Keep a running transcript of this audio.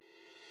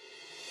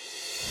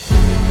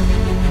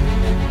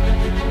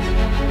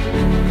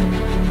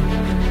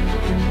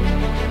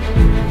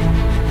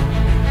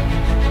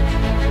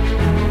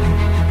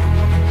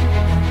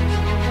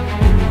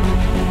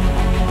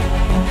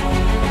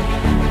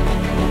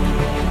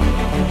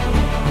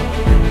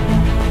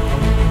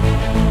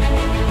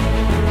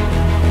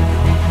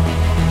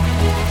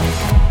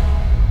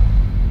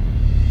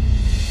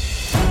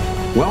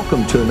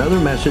Welcome to another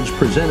message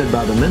presented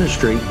by the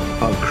ministry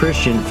of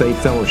Christian Faith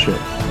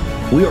Fellowship.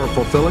 We are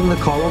fulfilling the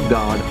call of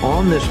God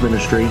on this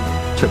ministry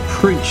to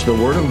preach the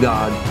Word of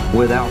God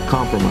without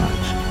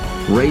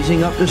compromise,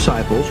 raising up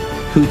disciples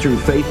who through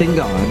faith in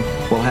God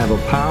will have a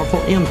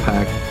powerful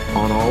impact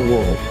on our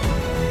world.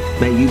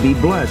 May you be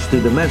blessed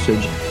through the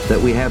message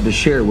that we have to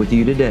share with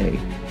you today.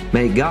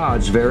 May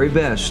God's very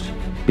best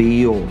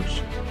be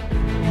yours.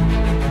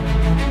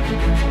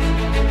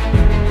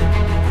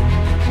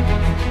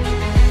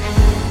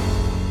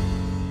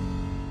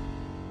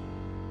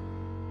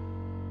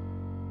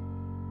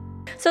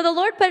 So the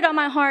Lord put it on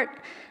my heart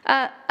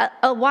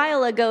a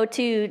while ago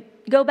to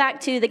go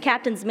back to the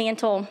captain's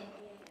mantle,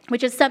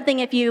 which is something,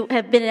 if you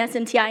have been in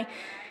SMTI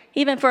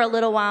even for a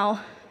little while,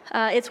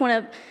 it's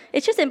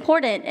just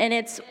important, and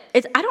it's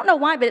I don't know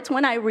why, but it's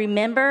one I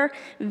remember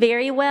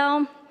very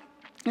well.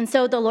 And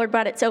so the Lord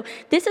brought it. So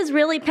this is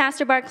really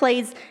Pastor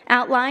Barclay's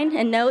outline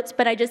and notes,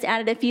 but I just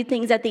added a few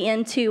things at the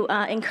end to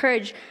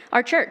encourage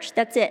our church.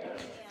 That's it.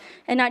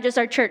 And not just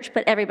our church,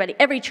 but everybody,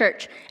 every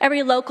church,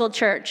 every local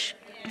church.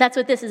 That's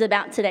what this is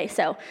about today.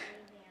 So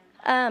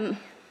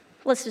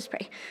let's just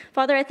pray.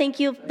 Father, I thank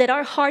you that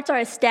our hearts are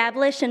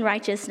established in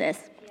righteousness.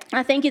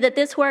 I thank you that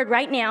this word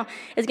right now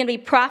is going to be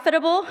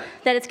profitable,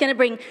 that it's going to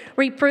bring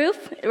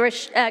reproof,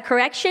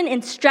 correction,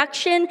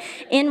 instruction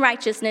in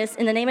righteousness.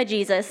 In the name of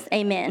Jesus,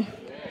 amen.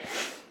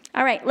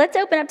 All right, let's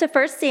open up to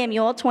 1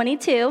 Samuel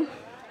 22.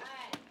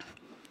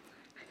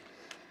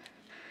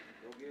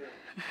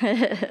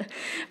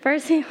 1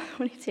 Samuel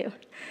 22.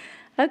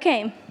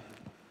 Okay,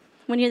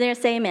 when you're there,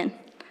 say amen.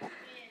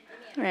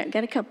 All right,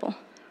 got a couple.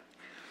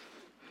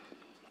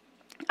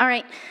 All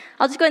right,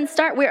 I'll just go ahead and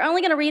start. We're only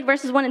going to read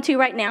verses 1 and 2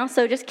 right now,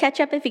 so just catch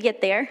up if you get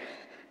there.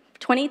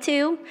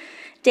 22,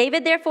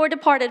 David therefore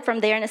departed from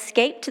there and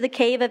escaped to the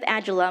cave of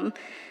Adullam.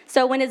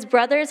 So when his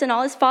brothers and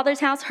all his father's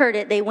house heard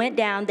it, they went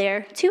down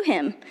there to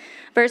him.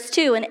 Verse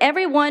 2, and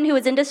everyone who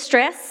was in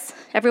distress,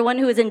 everyone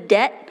who was in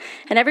debt,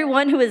 and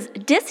everyone who was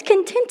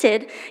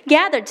discontented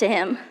gathered to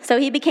him. So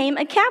he became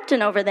a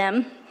captain over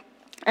them,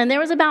 and there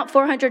was about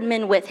 400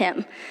 men with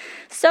him.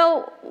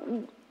 So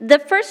the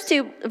first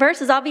two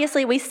verses,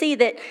 obviously, we see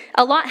that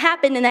a lot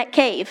happened in that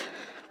cave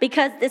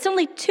because it's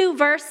only 2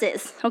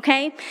 verses,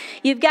 okay?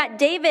 You've got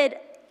David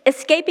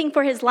escaping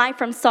for his life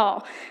from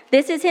Saul.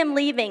 This is him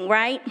leaving,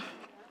 right?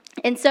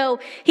 And so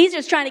he's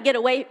just trying to get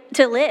away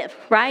to live,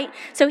 right?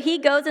 So he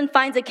goes and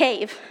finds a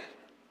cave.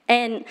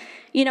 And,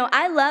 you know,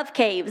 I love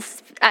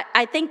caves.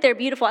 I think they're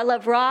beautiful. I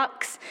love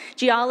rocks,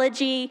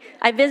 geology.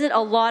 I visit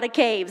a lot of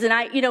caves. And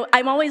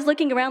I'm always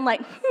looking around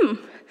like,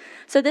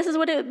 so this is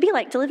what it would be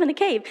like to live in a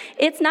cave.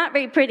 It's not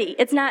very pretty.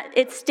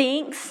 It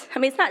stinks. I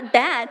mean, it's not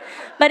bad,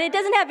 but it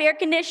doesn't have air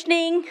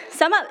conditioning.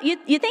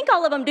 You think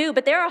all of them do,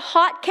 but there are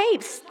hot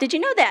caves. Did you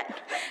know that?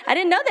 I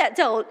didn't know that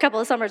till a couple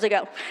of summers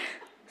ago.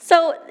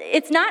 So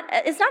it's not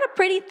a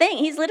pretty thing.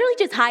 He's literally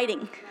just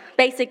hiding,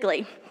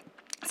 basically.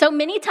 So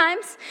many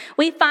times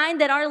we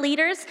find that our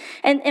leaders,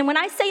 and when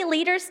I say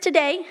leaders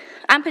today,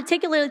 I'm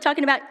particularly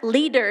talking about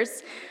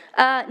leaders,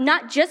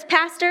 not just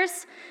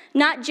pastors,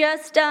 not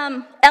just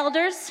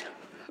elders,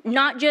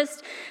 not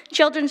just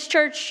children's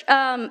church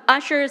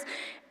ushers.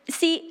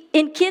 See,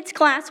 in kids'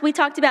 class, we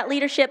talked about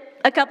leadership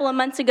a couple of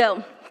months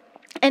ago,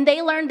 and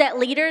they learned that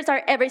leaders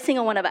are every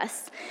single one of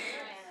us.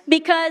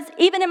 Because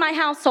even in my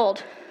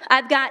household,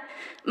 I've got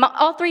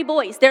all 3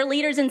 boys. They're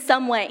leaders in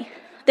some way.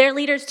 They're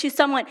leaders to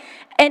someone,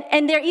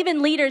 and they're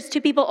even leaders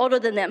to people older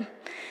than them,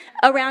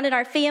 around in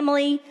our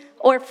family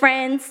or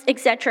friends,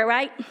 etc.,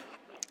 right?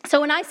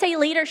 So when I say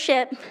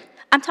leadership,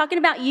 I'm talking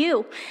about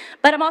you,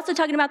 but I'm also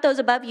talking about those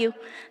above you.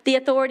 The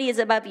authority is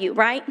above you,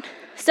 right?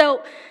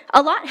 So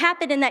a lot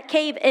happened in that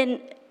cave, and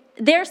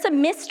there's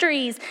some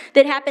mysteries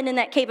that happened in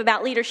that cave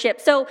about leadership.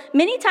 So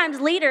many times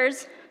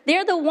leaders,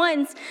 they're the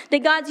ones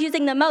that God's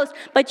using the most,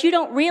 but you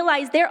don't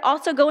realize they're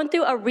also going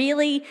through a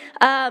really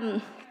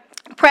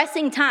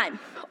pressing time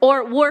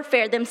or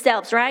warfare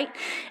themselves, right?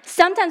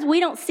 Sometimes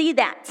we don't see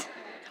that,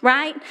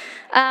 right?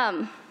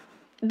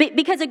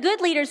 Because a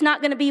good leader is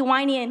not going to be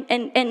whiny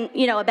and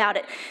about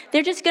it.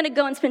 They're just going to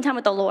go and spend time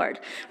with the Lord,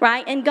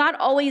 right? And God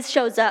always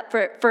shows up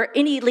for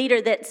any leader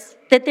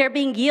that they're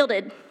being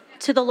yielded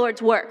to the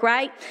Lord's work,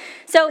 right?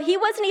 So he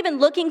wasn't even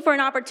looking for an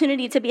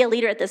opportunity to be a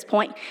leader at this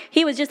point.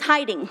 He was just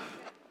hiding.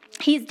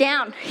 He's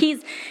down. He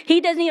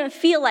doesn't even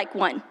feel like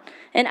one.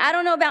 And I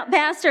don't know about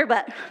Pastor,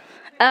 but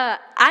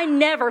I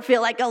never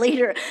feel like a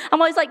leader.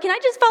 I'm always like, can I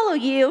just follow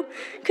you?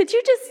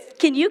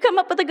 Can you come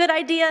up with a good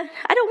idea?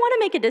 I don't want to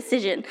make a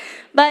decision.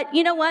 But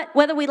you know what?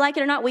 Whether we like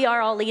it or not, we are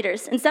all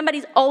leaders. And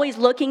somebody's always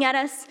looking at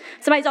us.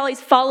 Somebody's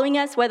always following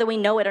us, whether we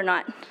know it or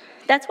not.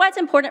 That's why it's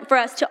important for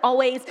us to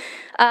always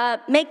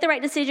make the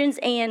right decisions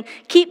and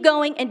keep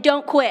going and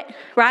don't quit,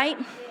 right?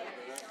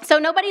 So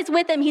nobody's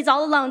with him. He's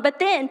all alone. But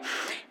then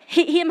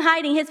him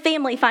hiding, his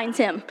family finds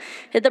him.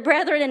 The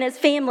brethren and his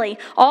family,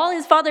 all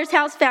his father's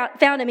house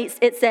found him,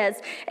 it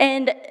says.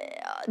 And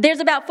there's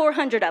about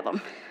 400 of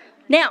them.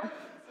 Now,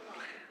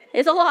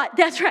 it's a lot.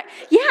 That's right.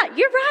 Yeah,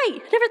 you're right.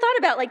 Never thought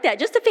about it like that.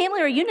 Just a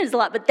family reunion is a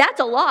lot, but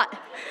that's a lot.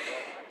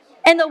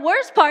 And the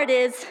worst part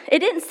is, it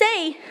didn't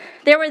say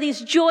there were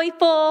these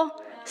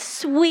joyful,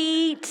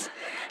 sweet,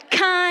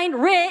 kind,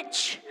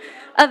 rich,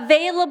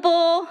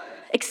 available,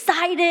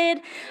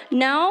 excited.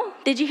 No.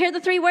 Did you hear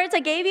the 3 words I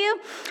gave you?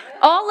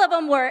 All of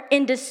them were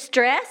in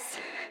distress,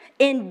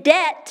 in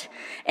debt,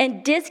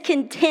 and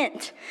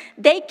discontent.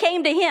 They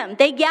came to him.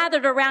 They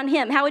gathered around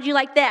him. How would you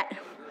like that?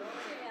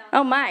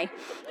 Oh my.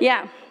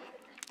 Yeah.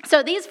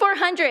 So these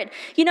 400,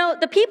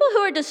 the people who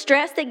are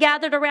distressed that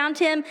gathered around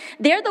him,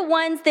 they're the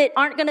ones that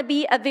aren't going to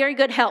be a very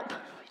good help.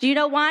 Do you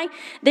know why?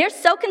 They're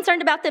so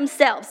concerned about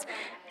themselves.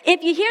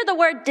 If you hear the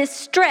word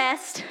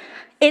distressed,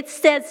 it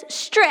says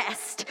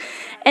stressed.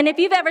 And if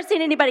you've ever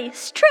seen anybody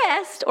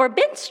stressed or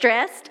been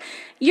stressed,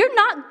 you're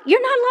not a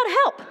lot of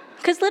help.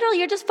 Because literally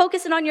you're just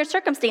focusing on your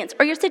circumstance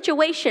or your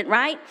situation,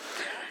 right?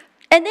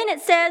 And then it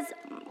says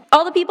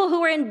all the people who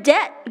were in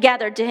debt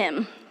gathered to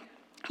him.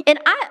 And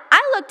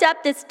I looked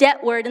up this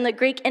debt word in the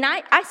Greek, and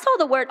I saw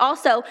the word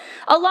also,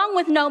 along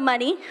with no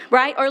money,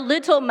 right, or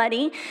little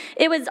money,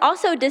 it was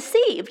also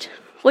deceived,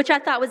 which I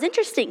thought was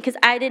interesting because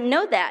I didn't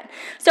know that.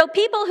 So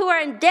people who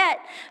are in debt,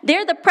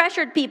 they're the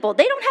pressured people.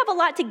 They don't have a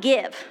lot to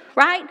give,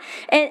 right?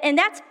 And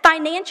that's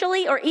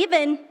financially or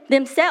even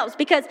themselves,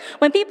 because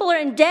when people are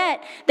in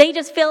debt, they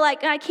just feel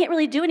like, I can't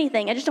really do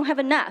anything. I just don't have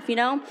enough,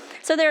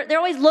 So they're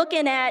always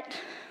looking at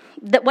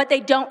what they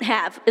don't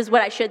have is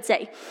what I should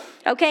say,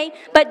 okay?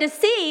 But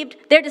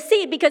they're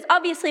deceived because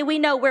obviously we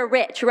know we're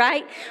rich,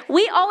 right?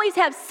 We always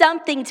have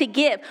something to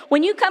give.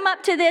 When you come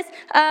up to this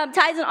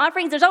tithes and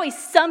offerings, there's always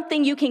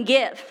something you can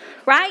give,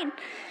 right?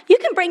 You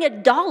can bring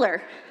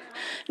 $1.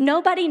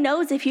 Nobody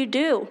knows if you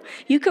do.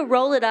 You could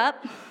roll it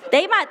up.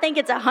 They might think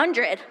it's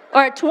 100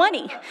 or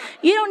 20.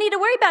 You don't need to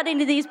worry about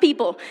any of these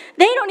people.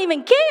 They don't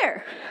even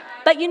care.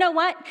 But you know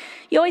what?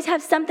 You always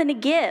have something to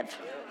give.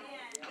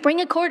 Bring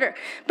a quarter,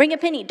 bring a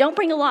penny. Don't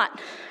bring a lot,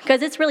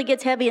 because it really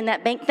gets heavy in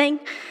that bank thing.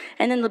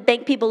 And then the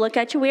bank people look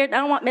at you weird. I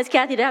don't want Miss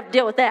Kathy to have to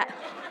deal with that.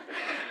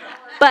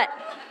 But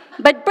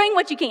bring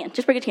what you can.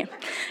 Just bring what you can.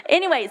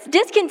 Anyways,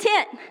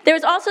 discontent.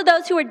 There's also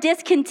those who are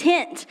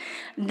discontent.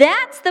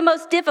 That's the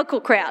most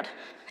difficult crowd.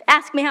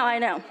 Ask me how I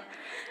know.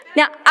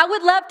 Now, I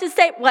would love to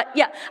say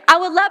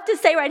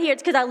right here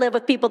it's because I live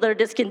with people that are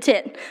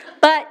discontent.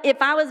 But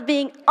if I was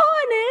being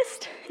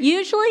honest,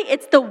 usually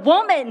it's the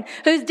woman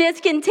who's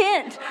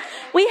discontent.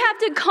 We have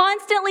to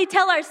constantly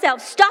tell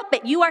ourselves, stop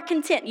it. You are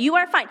content. You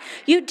are fine.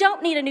 You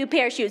don't need a new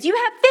pair of shoes. You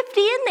have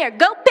 50 in there.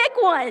 Go pick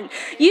one.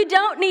 You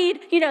don't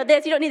need,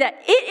 this. You don't need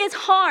that. It is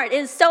hard.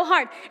 It is so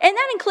hard. And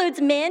that includes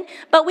men.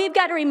 But we've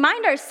got to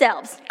remind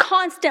ourselves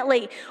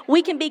constantly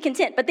we can be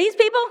content. But these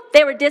people,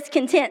 they were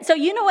discontent. So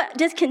you know what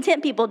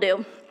discontent people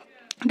do?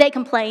 They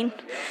complain.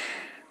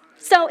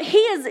 So he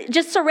is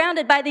just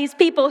surrounded by these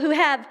people who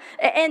have,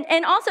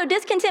 and also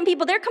discontent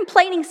people, they're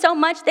complaining so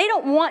much, they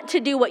don't want to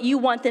do what you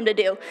want them to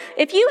do.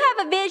 If you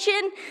have a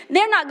vision,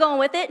 they're not going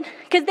with it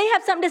because they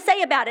have something to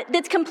say about it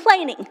that's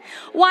complaining,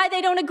 why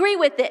they don't agree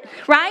with it,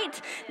 right?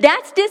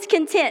 That's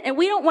discontent, and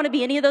we don't want to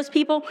be any of those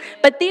people,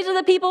 but these are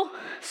the people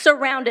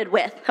surrounded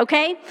with,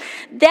 okay?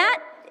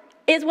 That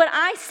is what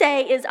I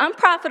say is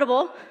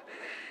unprofitable.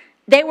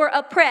 They were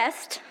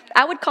oppressed.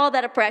 I would call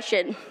that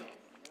oppression.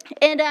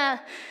 And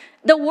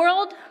the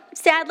world,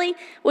 sadly,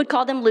 would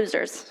call them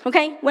losers,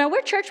 okay? Well,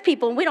 we're church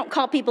people, and we don't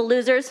call people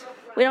losers.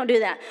 We don't do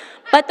that.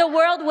 But the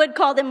world would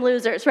call them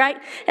losers, right?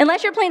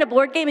 Unless you're playing a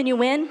board game and you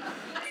win.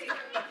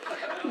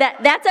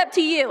 That's up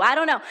to you. I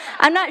don't know.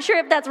 I'm not sure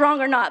if that's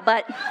wrong or not,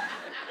 but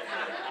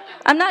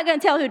I'm not going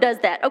to tell who does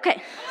that.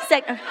 Okay.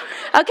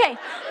 Okay.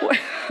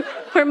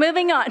 We're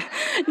moving on.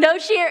 No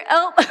sheer.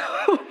 Oh,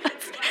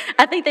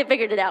 I think they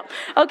figured it out.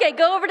 Okay,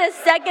 go over to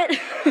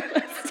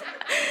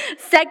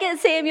 2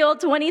 Samuel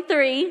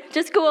 23.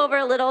 Just go over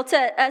a little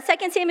to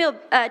 2 Samuel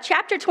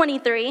chapter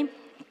 23.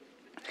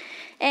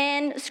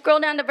 And scroll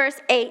down to verse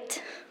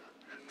 8.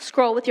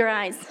 Scroll with your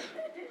eyes.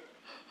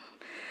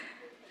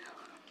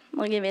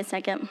 I'll give you a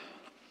second.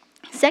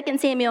 2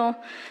 Samuel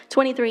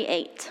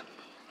 23:8.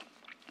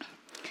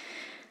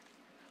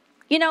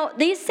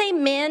 These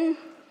same men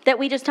that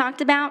we just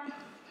talked about,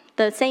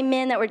 the same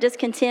men that were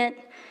discontent,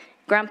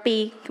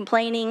 grumpy,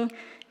 complaining,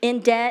 in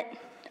debt,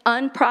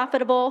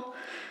 unprofitable,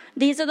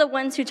 these are the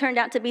ones who turned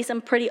out to be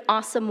some pretty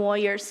awesome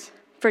warriors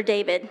for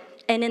David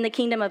and in the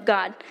kingdom of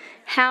God.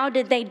 How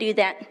did they do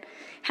that?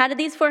 How did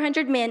these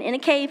 400 men in a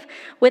cave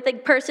with a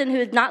person who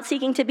is not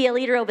seeking to be a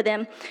leader over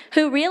them,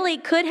 who really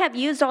could have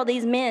used all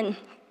these men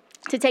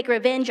to take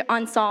revenge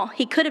on Saul?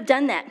 He could have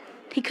done that.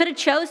 He could have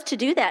chose to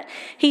do that.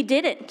 He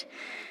didn't.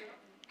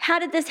 How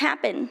did this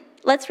happen?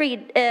 Let's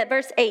read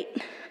verse 8.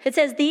 It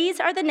says, these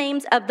are the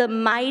names of the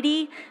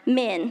mighty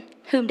men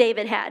whom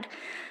David had.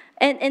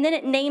 And then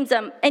it names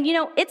them. And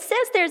it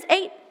says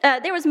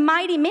there was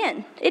mighty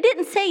men. It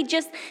didn't say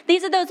just,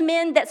 these are those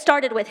men that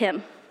started with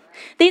him.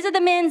 These are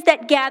the men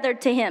that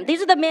gathered to him.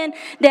 These are the men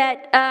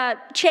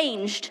that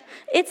changed.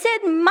 It said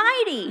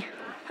mighty.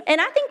 And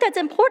I think that's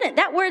important.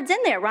 That word's in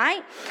there,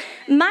 right?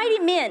 Mighty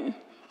men.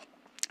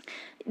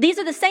 These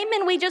are the same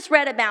men we just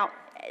read about.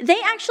 They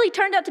actually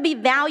turned out to be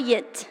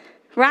valiant,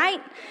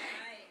 right?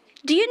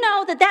 Do you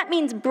know that that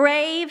means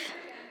brave,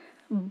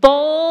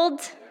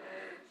 bold,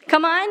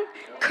 come on,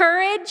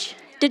 courage,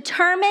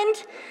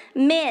 determined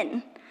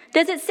men?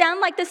 Does it sound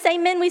like the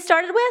same men we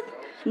started with?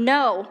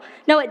 No,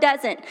 it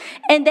doesn't.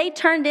 And they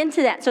turned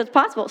into that, so it's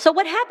possible. So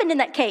what happened in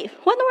that cave?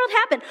 What in the world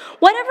happened?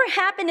 Whatever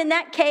happened in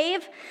that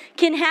cave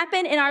can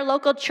happen in our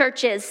local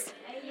churches.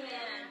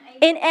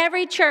 In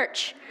every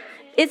church.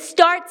 It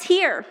starts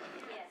here.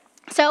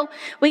 So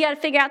we got to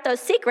figure out those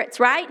secrets,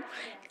 right?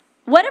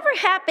 Whatever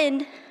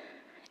happened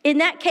in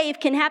that cave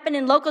can happen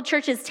in local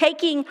churches,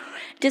 taking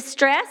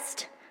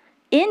distressed,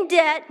 in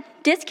debt,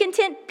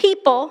 discontent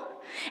people,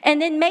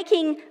 and then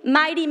making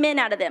mighty men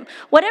out of them.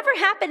 Whatever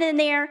happened in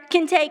there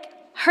can take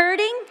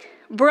hurting,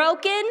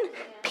 broken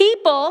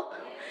people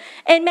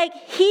and make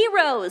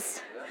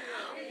heroes,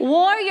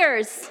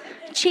 warriors,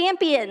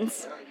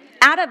 champions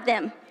out of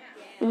them.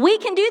 We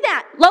can do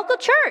that. Local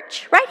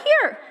church, right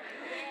here.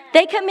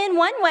 They come in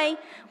one way,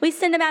 we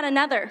send them out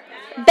another.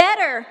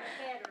 Better,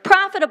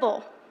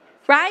 profitable,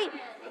 right?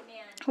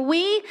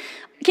 We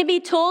can be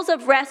tools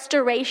of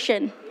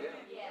restoration.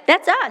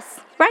 That's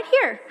us, right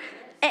here.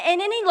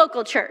 In any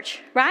local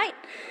church, right?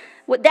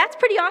 Well, that's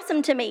pretty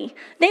awesome to me.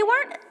 They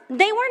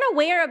weren't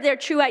aware of their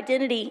true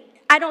identity.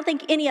 I don't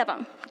think any of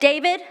them.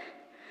 David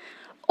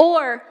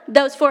or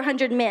those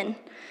 400 men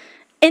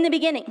in the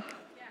beginning.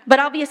 But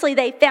obviously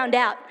they found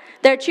out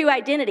their true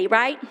identity,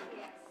 right?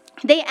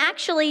 They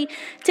actually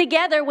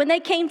together, when they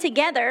came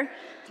together,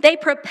 they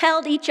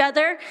propelled each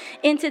other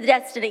into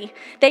destiny.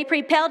 They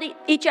propelled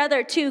each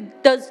other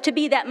to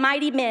be that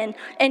mighty men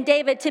and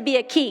David to be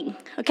a king,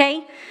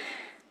 okay?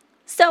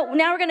 So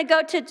now we're going to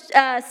go to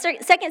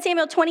 2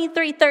 Samuel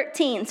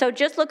 23:13. So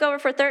just look over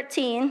for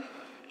 13. And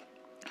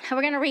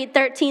we're going to read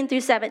 13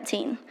 through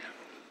 17.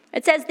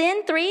 It says,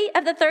 Then 3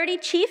 of the 30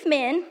 chief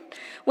men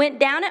went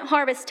down at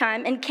harvest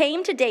time and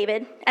came to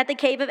David at the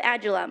cave of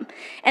Adullam.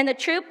 And the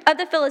troop of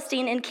the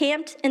Philistine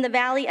encamped in the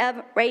valley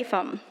of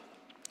Rephaim.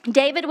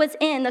 David was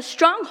in the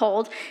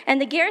stronghold,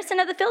 and the garrison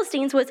of the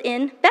Philistines was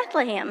in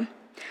Bethlehem.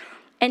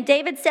 And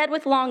David said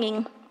with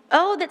longing,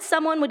 Oh, that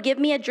someone would give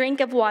me a drink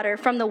of water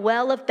from the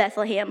well of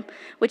Bethlehem,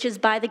 which is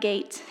by the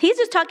gate. He's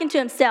just talking to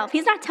himself.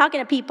 He's not talking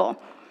to people.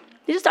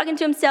 He's just talking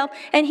to himself.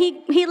 And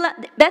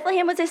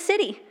Bethlehem was his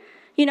city.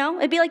 You know,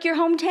 it'd be like your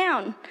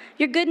hometown,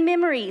 your good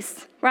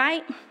memories,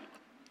 right?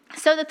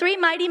 So the 3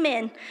 mighty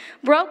men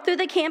broke through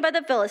the camp of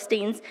the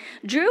Philistines,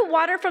 drew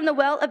water from the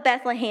well of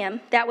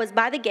Bethlehem that was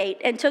by the gate,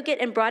 and took it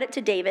and brought it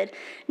to David.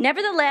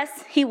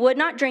 Nevertheless, he would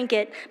not drink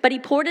it, but he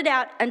poured it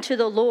out unto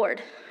the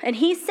Lord. And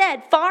he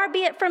said, Far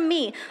be it from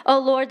me, O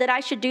Lord, that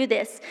I should do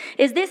this.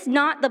 Is this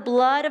not the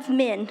blood of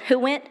men who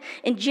went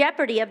in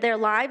jeopardy of their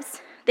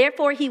lives?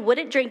 Therefore he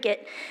wouldn't drink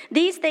it.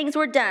 These things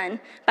were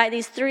done by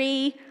these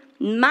 3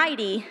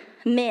 mighty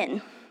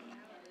men.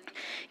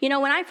 You know,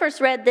 when I first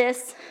read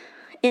this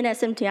in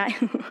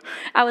SMTI,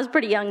 I was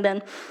pretty young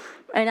then,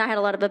 and I had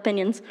a lot of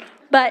opinions.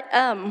 But,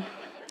 and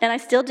I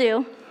still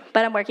do,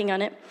 but I'm working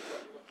on it.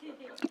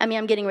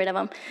 I'm getting rid of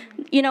them.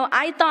 You know,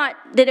 I thought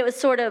that it was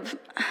sort of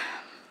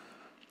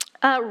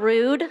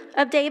rude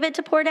of David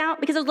to pour it out,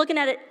 because I was looking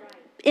at it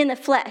in the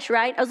flesh,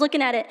 right? I was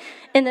looking at it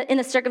in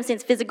the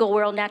circumstance, physical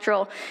world,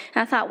 natural.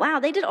 And I thought, wow,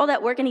 they did all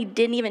that work and he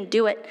didn't even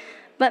do it.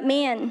 But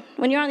man,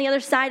 when you're on the other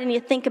side and you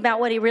think about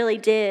what he really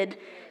did,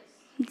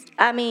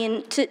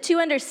 to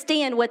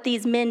understand what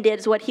these men did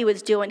is what he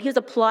was doing. He was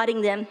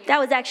applauding them. That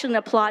was actually an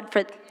applaud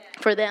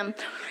for them.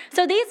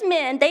 So these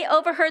men, they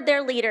overheard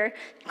their leader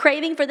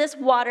craving for this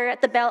water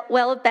at the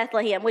well of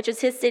Bethlehem, which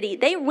is his city.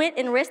 They went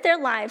and risked their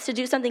lives to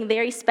do something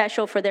very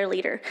special for their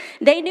leader.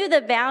 They knew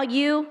the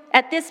value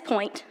at this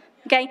point.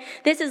 Okay,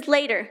 this is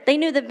later. They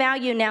knew the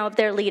value now of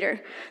their leader.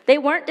 They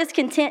weren't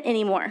discontent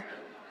anymore.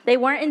 They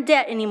weren't in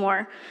debt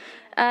anymore.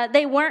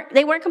 They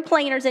weren't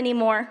complainers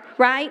anymore,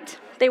 right?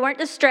 They weren't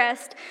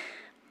distressed.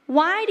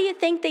 Why do you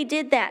think they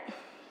did that?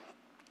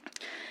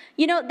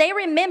 You know, they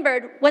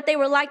remembered what they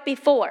were like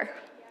before.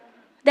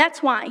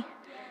 That's why.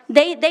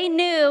 They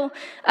knew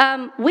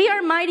we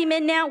are mighty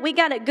men now. We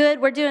got it good.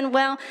 We're doing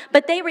well.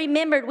 But they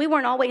remembered we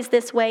weren't always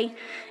this way.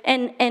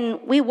 And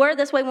we were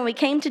this way when we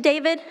came to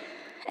David.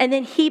 And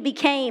then he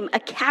became a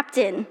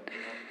captain.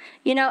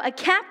 You know, a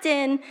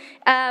captain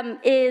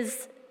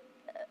is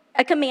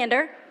a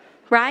commander,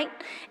 right?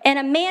 And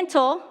a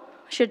mantle,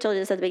 I should have told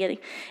you this at the beginning.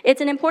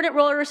 It's an important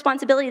role or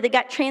responsibility that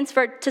got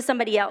transferred to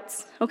somebody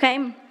else,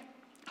 okay?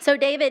 So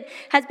David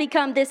has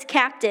become this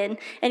captain,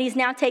 and he's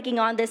now taking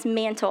on this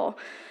mantle.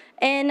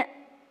 And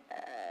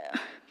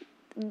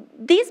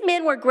these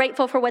men were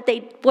grateful for what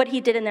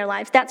he did in their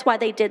lives. That's why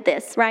they did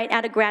this, right?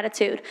 Out of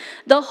gratitude.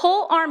 The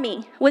whole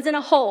army was in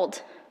a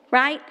hold,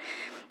 right?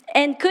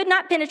 And could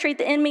not penetrate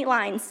the enemy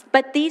lines,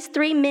 but these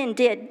 3 men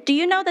did. Do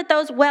you know that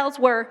those wells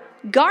were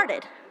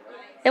guarded?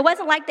 It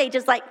wasn't like they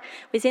just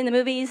we see in the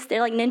movies,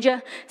 they're like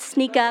ninja,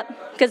 sneak up,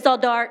 because it's all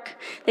dark.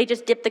 They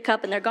just dip the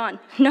cup and they're gone.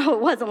 No, it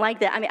wasn't like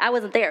that. I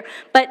wasn't there.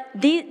 But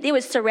it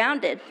was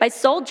surrounded by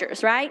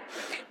soldiers, right?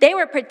 They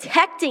were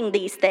protecting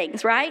these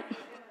things, right?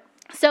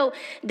 So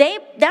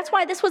that's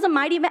why this was a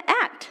mighty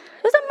act.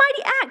 It was a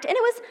mighty act, and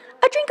it was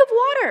a drink of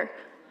water.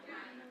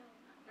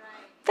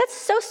 That's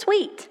so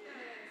sweet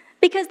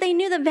because they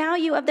knew the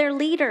value of their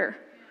leader.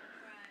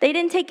 They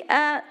didn't take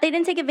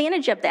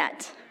advantage of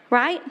that,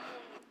 right?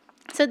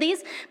 So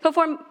these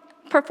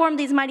performed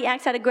these mighty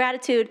acts out of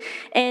gratitude,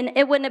 and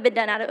it wouldn't have been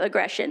done out of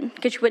aggression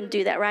because you wouldn't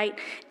do that, right?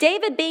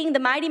 David, being the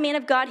mighty man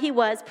of God he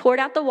was, poured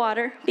out the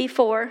water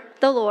before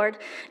the Lord,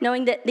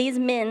 knowing that these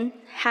men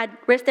had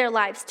risked their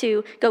lives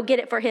to go get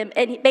it for him.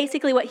 And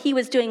basically what he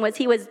was doing was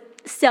he was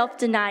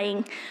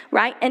self-denying,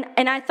 right?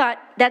 And I thought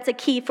that's a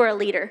key for a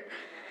leader,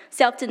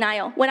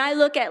 self-denial. When I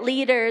look at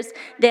leaders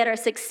that are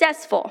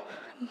successful,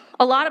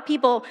 a lot of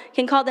people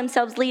can call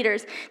themselves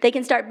leaders. They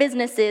can start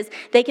businesses.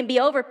 They can be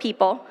over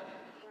people.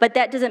 But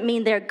that doesn't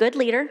mean they're a good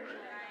leader.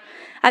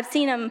 I've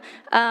seen them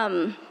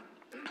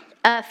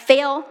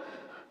fail.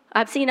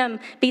 I've seen them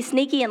be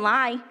sneaky and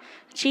lie,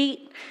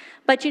 cheat.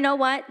 But you know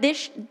what?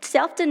 This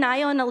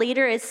self-denial in a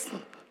leader is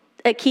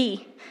a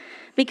key.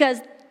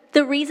 Because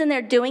the reason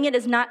they're doing it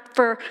is not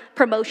for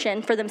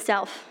promotion for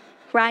themselves,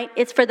 right?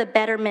 It's for the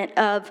betterment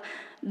of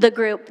the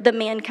group, the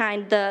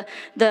mankind, the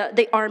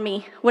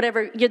army,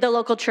 whatever, you're the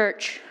local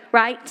church,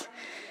 right?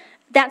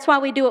 That's why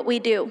we do what we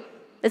do.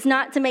 It's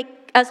not to make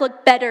us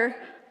look better.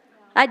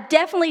 I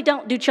definitely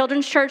don't do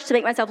children's church to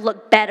make myself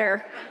look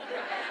better.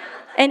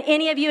 And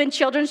any of you in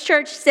children's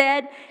church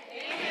said,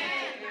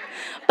 amen.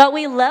 But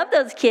we love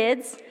those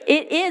kids.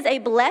 It is a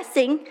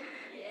blessing.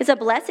 It's a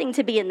blessing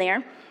to be in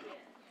there.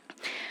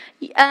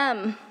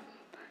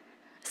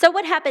 So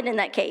what happened in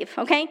that cave,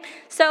 okay?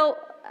 So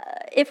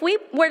if we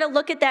were to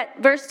look at that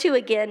verse 2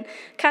 again,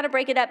 kind of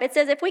break it up, it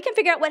says if we can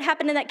figure out what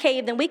happened in that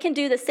cave, then we can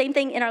do the same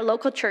thing in our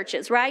local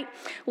churches, right?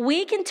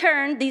 We can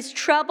turn these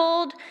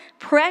troubled,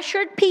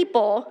 pressured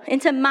people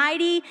into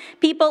mighty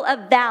people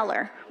of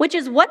valor, which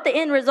is what the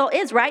end result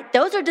is, right?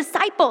 Those are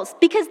disciples,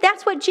 because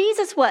that's what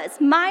Jesus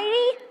was.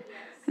 Mighty,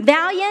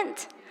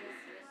 valiant.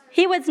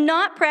 He was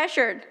not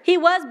pressured. He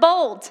was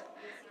bold,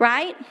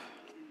 right?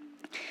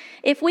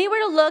 If we were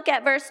to look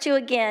at verse 2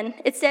 again,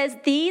 it says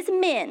these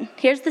men,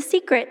 here's the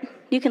secret.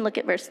 You can look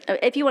at verse,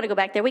 if you want to go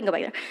back there, we can go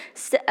back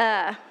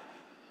there.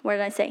 Where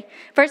did I say?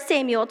 1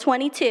 Samuel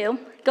 22.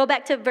 Go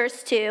back to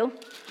verse 2. You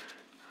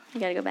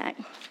got to go back.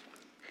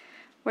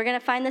 We're going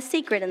to find the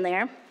secret in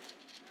there.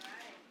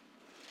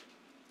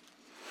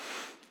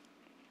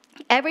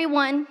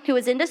 Everyone who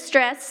is in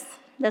distress,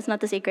 that's not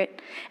the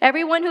secret.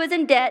 Everyone who is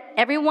in debt,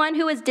 everyone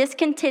who is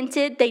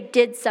discontented, they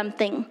did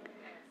something.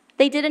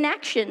 They did an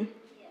action.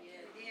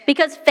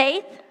 Because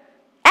faith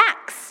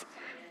acts.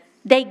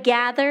 They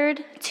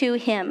gathered to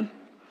him.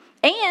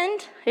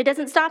 And it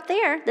doesn't stop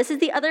there. This is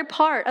the other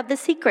part of the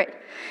secret.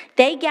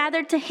 They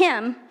gathered to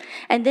him,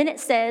 and then it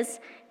says,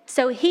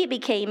 so he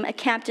became a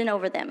captain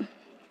over them.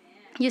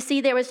 You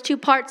see, there was two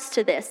parts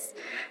to this,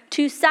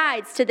 two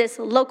sides to this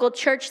local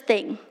church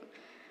thing.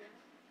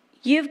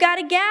 You've got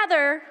to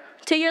gather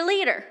to your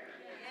leader.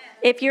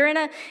 If you're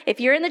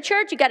in the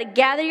church, you got to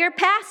gather your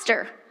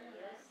pastor.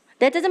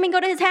 That doesn't mean go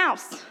to his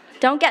house.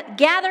 Don't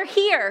gather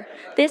here.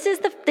 This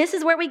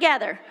is where we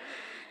gather.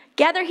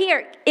 Gather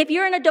here. If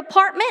you're in a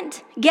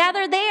department,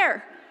 gather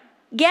there.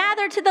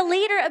 Gather to the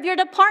leader of your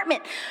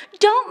department.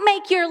 Don't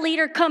make your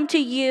leader come to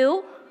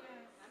you.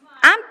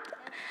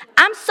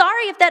 I'm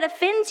sorry if that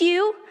offends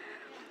you,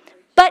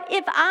 but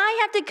if I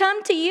have to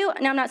come to you,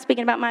 and I'm not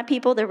speaking about my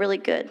people, they're really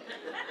good.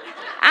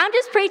 I'm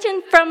just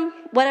preaching from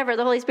whatever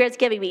the Holy Spirit's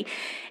giving me.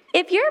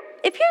 If your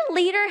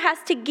leader has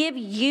to give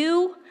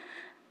you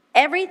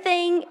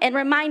everything and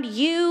remind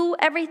you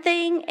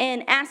everything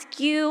and ask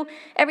you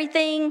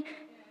everything,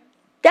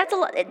 that's a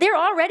lot. They're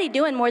already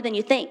doing more than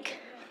you think.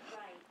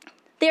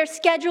 They're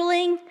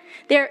scheduling,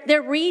 they're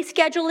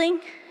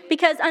rescheduling,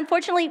 because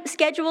unfortunately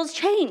schedules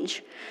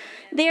change.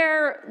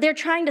 They're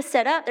trying to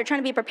set up, they're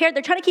trying to be prepared,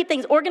 they're trying to keep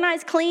things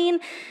organized, clean.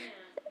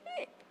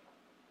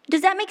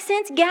 Does that make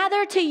sense?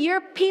 Gather to your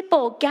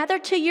people, gather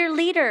to your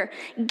leader,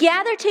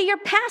 gather to your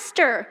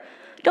pastor.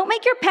 Don't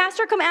make your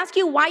pastor come ask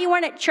you why you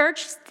weren't at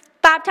church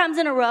 5 times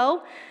in a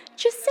row.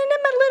 Just send him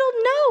a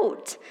little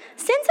note.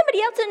 Send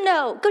somebody else a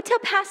note. Go tell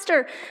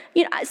pastor.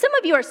 You know, some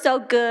of you are so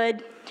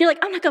good. You're like,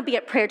 I'm not going to be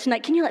at prayer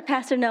tonight. Can you let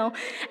pastor know?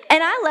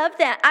 And I love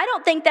that. I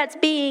don't think that's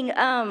being,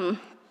 I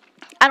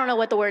don't know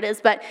what the word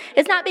is, but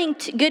it's not being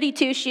goody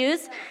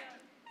two-shoes.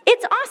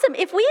 It's awesome.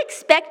 If we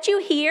expect you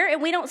here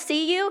and we don't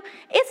see you,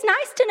 it's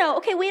nice to know,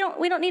 okay, we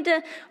don't need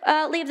to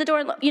leave the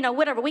door,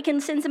 whatever. We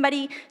can send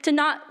somebody to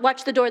not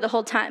watch the door the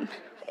whole time.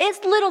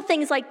 It's little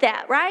things like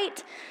that,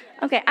 right?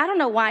 Okay, I don't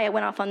know why I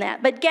went off on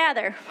that, but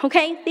gather,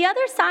 okay? The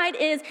other side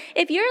is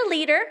if you're a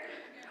leader,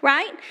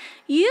 right,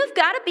 you've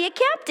got to be a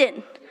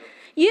captain.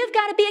 You've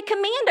got to be a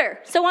commander.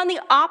 So on the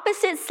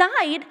opposite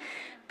side,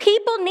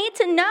 people need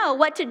to know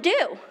what to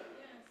do.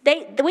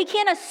 We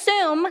can't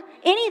assume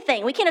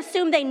anything. We can't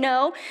assume they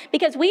know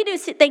because we do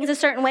things a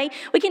certain way.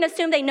 We can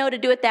assume they know to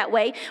do it that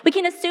way. We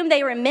can assume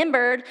they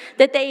remembered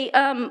that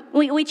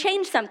we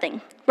changed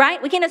something,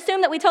 right? We can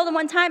assume that we told them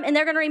one time and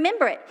they're going to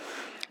remember it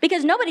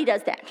because nobody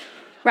does that,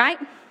 right?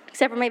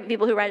 except for maybe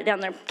people who write it down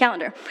on their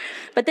calendar.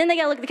 But then they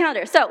got to look at the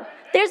calendar. So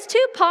there's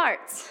two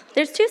parts.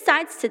 There's two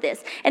sides to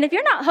this. And if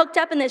you're not hooked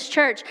up in this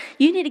church,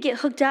 you need to get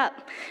hooked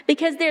up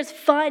because there's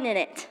fun in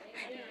it.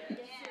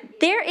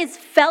 There is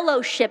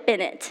fellowship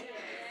in it.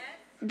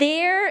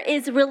 There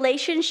is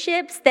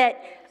relationships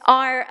that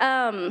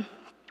are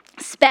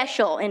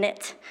special in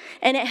it.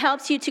 And it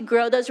helps you to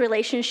grow those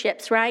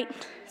relationships, right?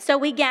 So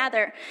we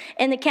gather,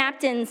 and the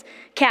captains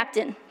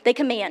captain. They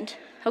command,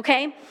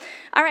 okay?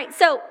 All right,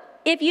 so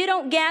if you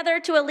don't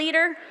gather to a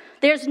leader,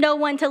 there's no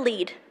one to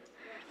lead.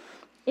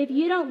 If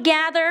you don't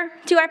gather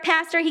to our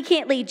pastor, he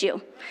can't lead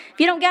you. If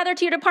you don't gather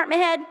to your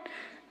department head,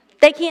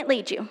 they can't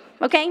lead you,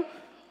 okay?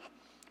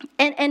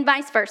 And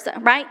vice versa,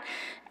 right?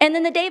 And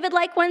then the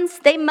David-like ones,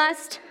 they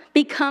must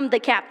become the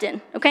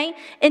captain, okay?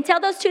 Until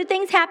those two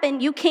things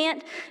happen, you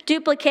can't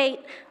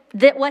duplicate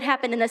what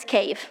happened in this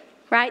cave,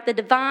 right? The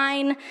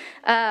divine,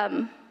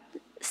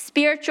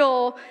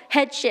 spiritual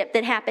headship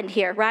that happened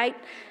here, right?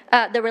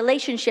 The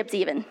relationships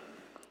even.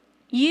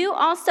 You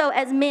also,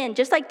 as men,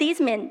 just like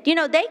these men,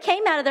 they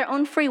came out of their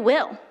own free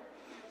will.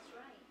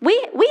 We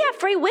have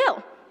free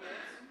will.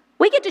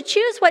 We get to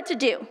choose what to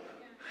do.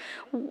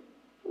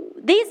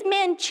 These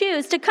men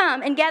choose to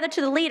come and gather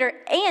to the leader,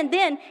 and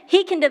then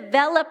he can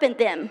develop in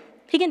them.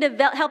 He can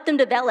help them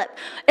develop,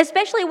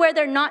 especially where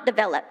they're not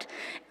developed,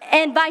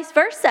 and vice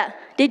versa.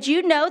 Did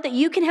you know that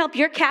you can help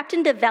your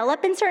captain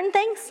develop in certain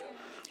things?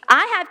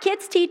 I have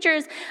kids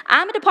teachers.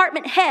 I'm a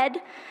department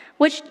head,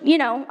 which,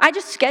 I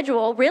just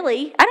schedule,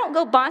 really. I don't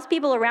go boss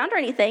people around or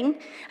anything.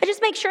 I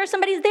just make sure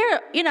somebody's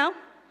there,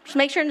 just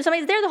make sure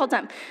somebody's there the whole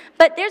time.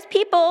 But there's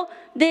people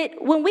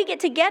that when we get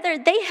together,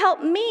 they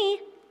help me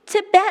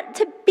to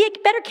be a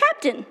better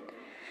captain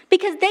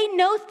because they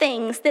know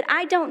things that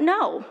I don't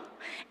know.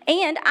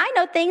 And I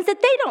know things that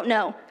they don't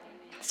know.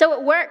 So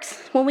it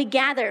works when we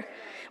gather,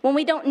 when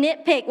we don't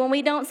nitpick, when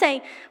we don't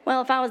say,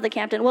 well, if I was the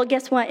captain, well,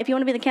 guess what? If you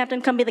want to be the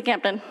captain, come be the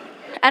captain.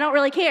 I don't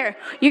really care.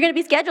 You're going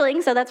to be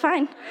scheduling, so that's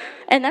fine.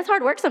 And that's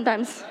hard work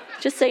sometimes,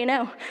 just so you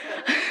know.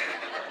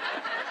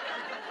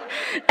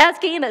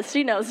 Ask Enos,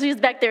 she knows. She's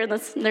back there in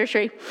the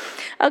nursery.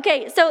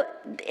 Okay, so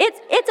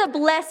it's a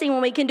blessing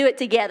when we can do it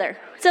together.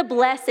 It's a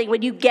blessing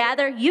when you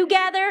gather,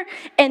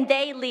 and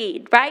they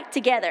lead, right,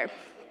 together.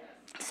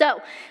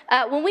 So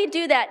when we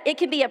do that, it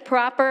can be a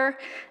proper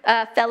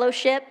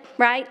fellowship,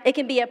 right? It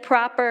can be a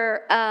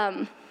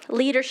proper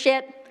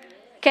leadership,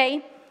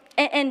 okay?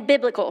 And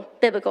biblical,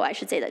 I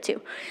should say that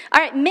too. All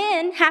right,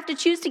 men have to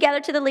choose to gather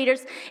to the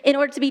leaders in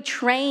order to be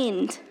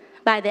trained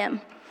by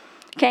them,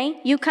 okay?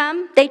 You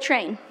come, they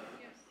train.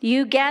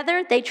 You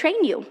gather, they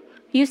train you.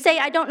 You say,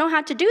 I don't know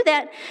how to do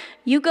that.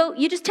 You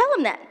just tell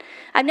them that.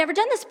 I've never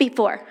done this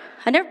before.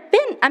 I'm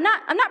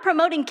not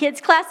promoting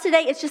kids class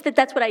today. It's just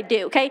that's what I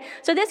do, okay?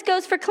 So this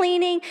goes for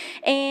cleaning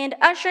and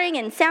ushering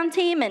and sound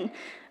team and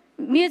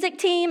music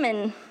team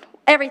and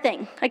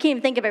everything. I can't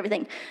even think of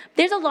everything.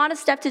 There's a lot of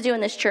stuff to do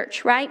in this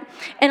church, right?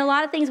 And a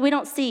lot of things we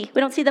don't see. We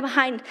don't see the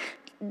behind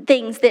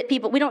things that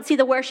we don't see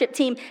the worship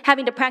team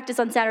having to practice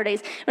on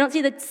Saturdays. We don't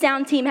see the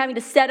sound team having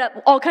to set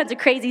up all kinds of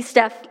crazy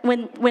stuff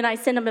when I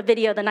send them a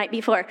video the night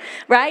before,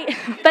 right?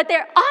 But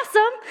they're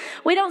awesome.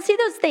 We don't see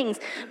those things.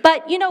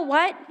 But you know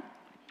what?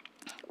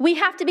 We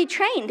have to be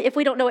trained if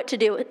we don't know what to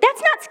do.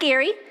 That's not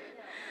scary.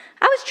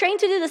 I was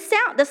trained to do the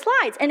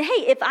slides. And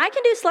hey, if I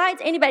can do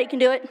slides, anybody can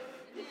do it.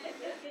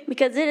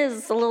 Because it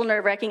is a little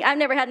nerve-wracking. I've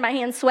never had my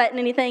hands sweat in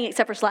anything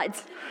except for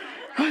slides.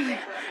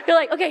 You're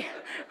like, okay,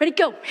 ready,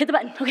 go, hit the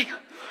button, okay.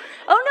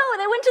 Oh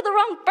no, they went to the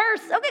wrong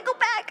verse. Okay, go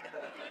back.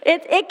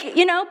 But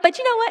you know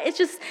what? It's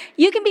just,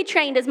 you can be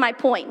trained is my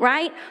point,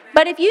 right?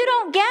 But if you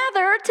don't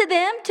gather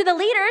to the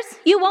leaders,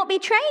 you won't be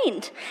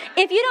trained.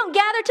 If you don't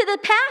gather to the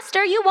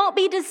pastor, you won't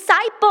be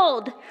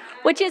discipled,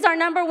 which is our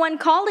number one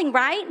calling,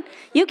 right?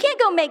 You can't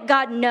go make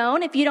God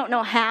known if you don't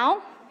know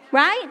how,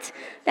 right?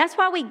 That's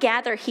why we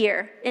gather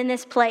here in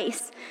this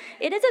place.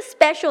 It is a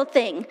special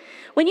thing.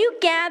 When you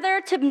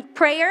gather to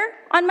prayer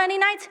on Monday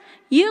nights,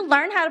 you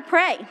learn how to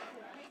pray.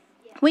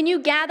 When you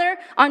gather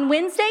on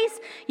Wednesdays,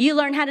 you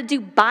learn how to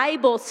do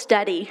Bible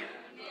study.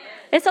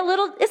 It's a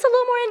little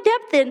more in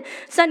depth than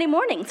Sunday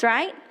mornings,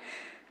 right?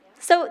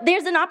 So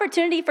there's an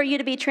opportunity for you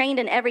to be trained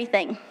in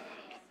everything.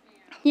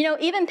 You know,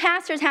 even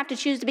pastors have to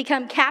choose to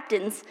become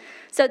captains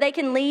so they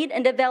can lead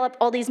and develop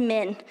all these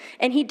men.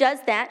 And he does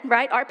that,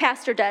 right? Our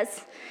pastor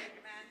does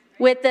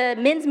with the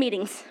men's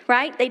meetings,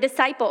 right? They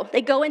disciple.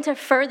 They go into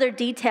further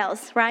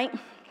details, right?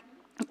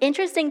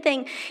 Interesting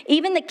thing,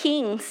 even the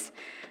kings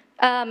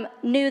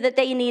knew that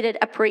they needed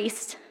a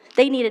priest.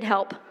 They needed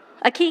help.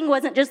 A king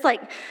wasn't just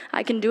like,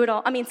 I can do it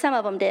all. I mean, some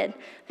of them did.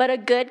 But a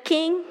good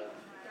king,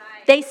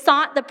 they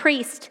sought the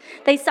priest.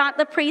 They sought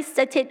the priest's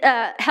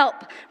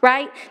help,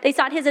 right? They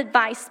sought his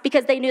advice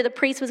because they knew the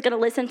priest was going to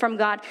listen from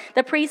God.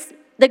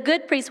 The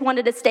good priest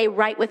wanted to stay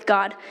right with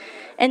God.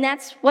 And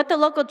that's what the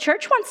local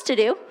church wants to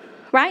do,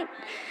 right?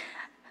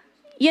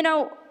 You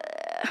know,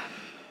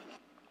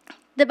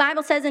 the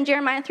Bible says in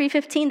Jeremiah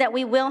 3:15 that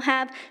we will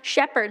have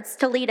shepherds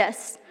to lead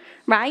us,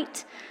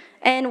 right?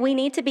 And we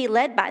need to be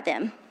led by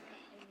them.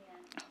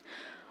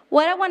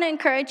 What I want to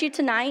encourage you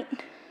tonight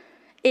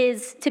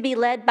is to be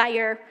led by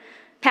your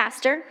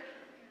pastor,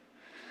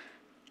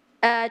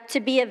 to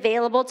be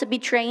available, to be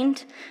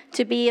trained,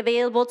 to be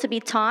available, to be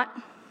taught.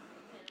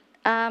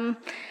 I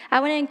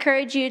want to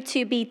encourage you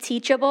to be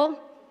teachable,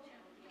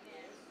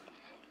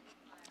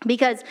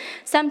 because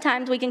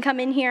sometimes we can come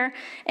in here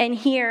and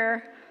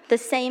hear the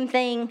same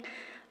thing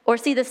or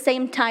see the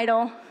same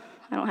title.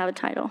 I don't have a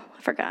title,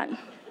 I forgot.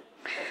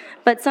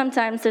 But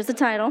sometimes there's a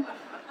title.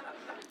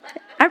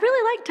 I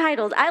really like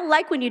titles. I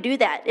like when you do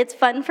that. It's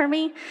fun for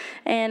me,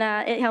 and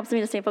it helps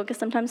me to stay focused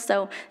sometimes.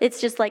 So it's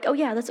just like, oh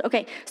yeah, that's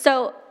okay.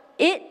 So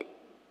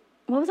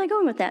what was I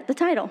going with that? The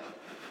title.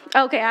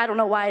 Okay, I don't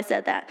know why I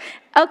said that.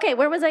 Okay,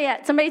 where was I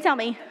at? Somebody tell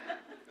me.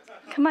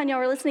 Come on, y'all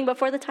were listening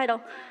before the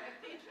title.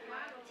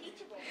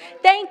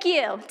 Thank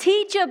you.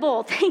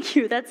 Teachable. Thank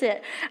you. That's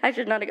it. I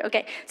should not.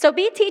 Okay. So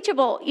be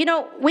teachable. You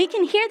know, we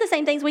can hear the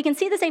same things. We can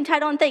see the same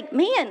title and think,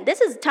 man,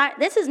 this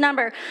is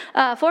number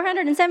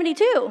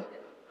 472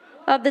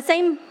 of the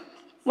same,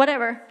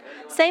 whatever.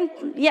 Same.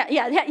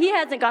 Yeah. He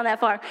hasn't gone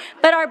that far.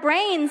 But our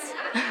brains.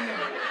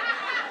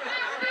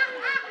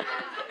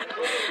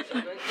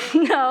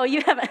 No,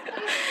 you haven't.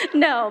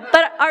 No,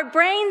 but our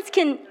brains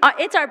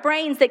it's our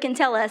brains that can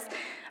tell us,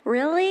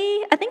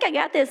 really? I think I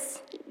got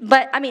this.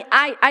 But, I mean,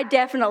 I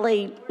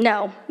definitely,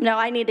 no,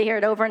 I need to hear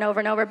it over and over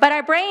and over. But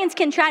our brains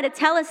can try to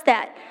tell us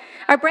that.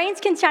 Our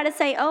brains can try to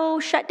say, oh,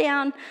 shut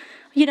down,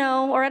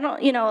 or I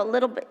don't, a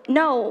little bit.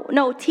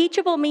 No,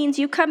 teachable means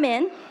you come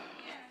in,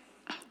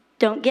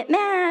 don't get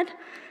mad.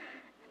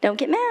 Don't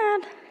get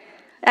mad.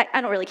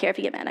 I don't really care if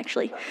you get mad,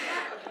 actually.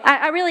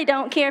 I really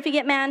don't care if you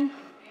get mad.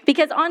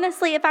 Because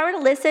honestly, if I were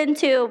to listen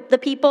to the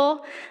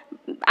people,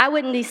 I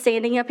wouldn't be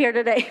standing up here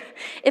today.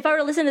 If I were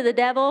to listen to the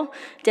devil,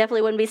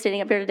 definitely wouldn't be standing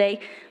up here today.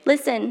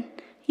 Listen,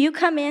 you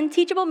come in,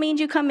 teachable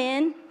means you come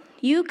in,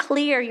 you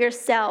clear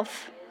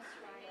yourself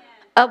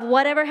of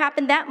whatever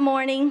happened that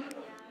morning,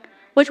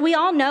 which we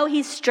all know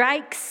he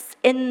strikes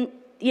in,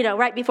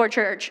 right before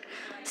church,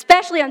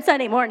 especially on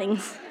Sunday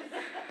mornings.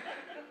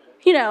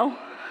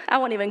 I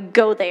won't even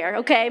go there,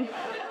 okay?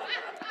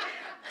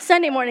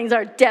 Sunday mornings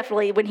are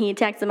definitely when he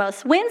attacks the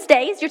most.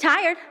 Wednesdays, you're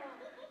tired,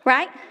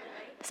 right?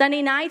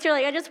 Sunday nights, you're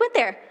like, I just went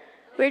there.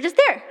 We were just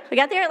there. We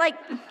got there at like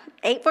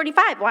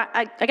 8:45. Why,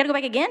 I got to go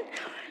back again?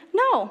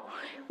 No.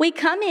 We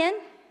come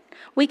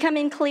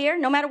in clear,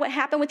 no matter what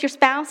happened with your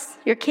spouse,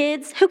 your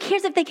kids. Who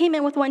cares if they came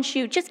in with one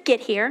shoe? Just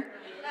get here,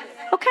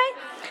 okay?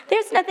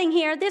 There's nothing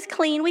here. This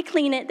clean. We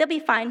clean it. They'll be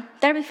fine.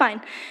 They'll be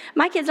fine.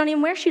 My kids don't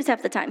even wear shoes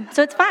half the time,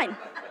 so it's fine.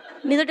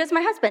 Neither does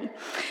my husband.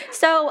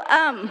 So,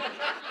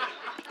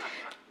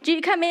 you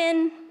come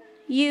in,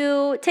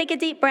 you take a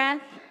deep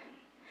breath.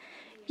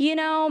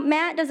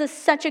 Matt does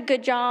such a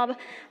good job.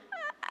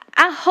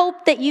 I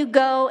hope that you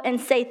go and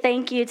say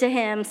thank you to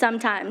him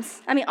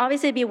sometimes. I mean,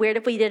 obviously it'd be weird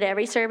if we did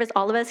every service,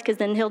 all of us, because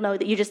then he'll know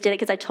that you just did it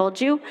because I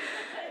told you.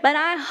 But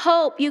I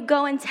hope you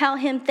go and tell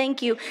him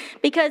thank you,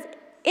 because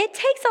it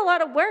takes a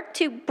lot of work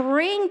to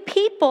bring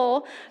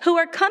people who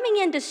are coming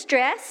in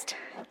distressed.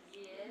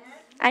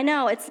 I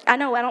know, I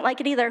don't like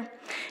it either.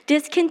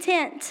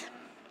 Discontent.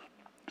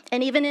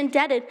 And even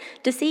indebted,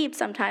 deceived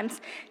sometimes.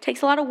 It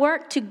takes a lot of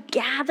work to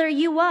gather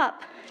you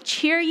up,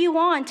 cheer you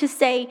on, to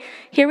say,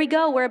 here we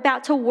go, we're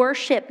about to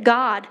worship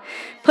God.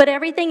 Put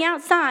everything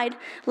outside,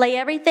 lay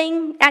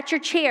everything at your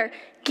chair,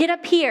 get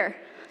up here.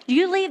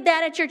 You leave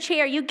that at your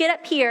chair, you get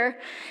up here,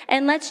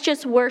 and let's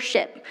just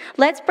worship.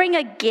 Let's bring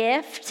a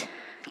gift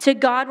to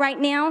God right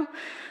now.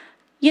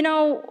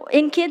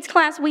 In kids'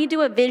 class, we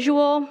do a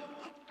visual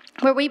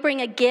where we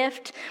bring a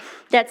gift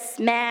that's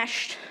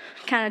smashed,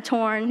 kind of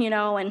torn,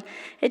 and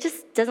it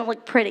just doesn't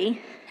look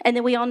pretty. And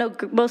then we all know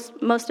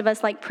most of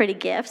us like pretty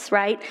gifts,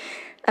 right?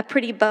 A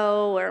pretty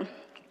bow or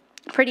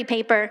pretty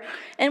paper.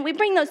 And we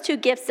bring those two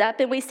gifts up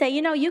and we say,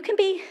 you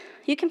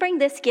can bring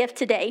this gift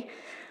today.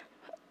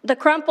 The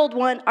crumpled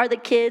one are the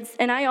kids,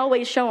 and I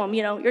always show them,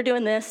 you're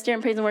doing this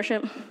during praise and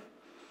worship,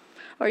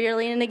 or you're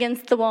leaning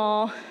against the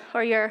wall,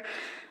 or you're,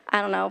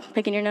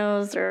 picking your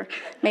nose, or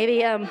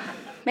maybe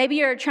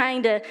you're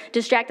trying to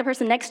distract the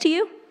person next to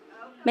you.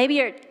 Maybe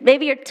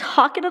you're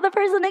talking to the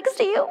person next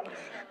to you.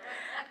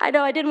 I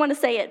know I didn't want to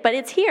say it, but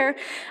it's here.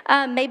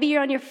 Maybe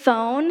you're on your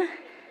phone.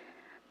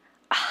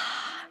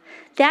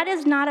 That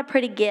is not a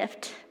pretty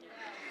gift.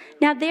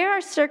 Now, there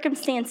are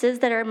circumstances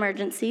that are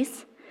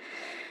emergencies.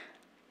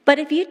 But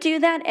if you do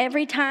that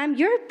every time,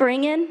 you're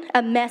bringing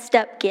a messed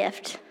up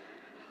gift.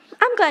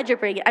 I'm glad you're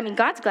bringing it.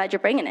 God's glad you're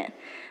bringing it.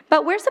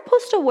 But we're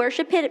supposed to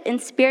worship it in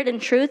spirit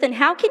and truth. And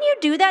how can you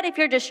do that if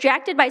you're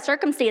distracted by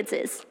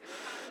circumstances?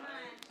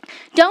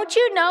 Don't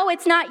you know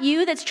it's not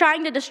you that's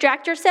trying to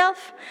distract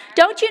yourself?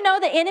 Don't you know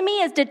the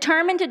enemy is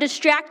determined to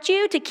distract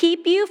you, to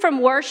keep you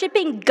from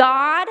worshiping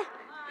God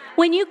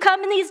when you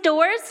come in these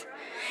doors?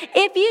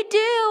 If you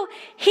do,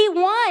 he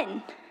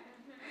won.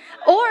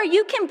 Or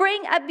you can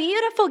bring a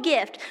beautiful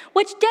gift,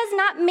 which does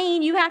not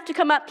mean you have to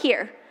come up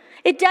here.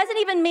 It doesn't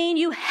even mean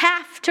you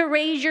have to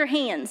raise your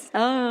hands.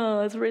 Oh,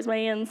 let's raise my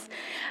hands.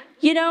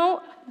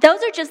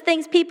 Those are just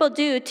things people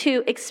do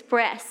to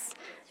express.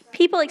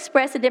 People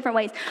express in different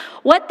ways.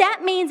 What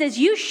that means is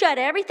you shut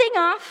everything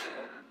off.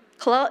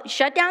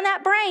 Shut down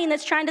that brain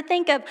that's trying to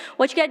think of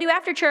what you got to do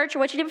after church or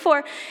what you did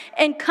before,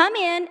 and come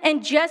in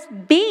and just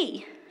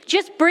be.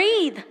 Just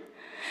breathe.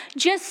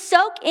 Just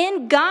soak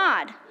in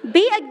God.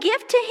 Be a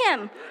gift to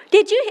Him.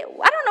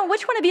 I don't know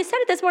which one of you said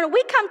it this morning.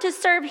 We come to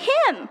serve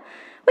Him.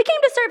 We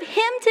came to serve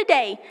Him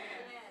today.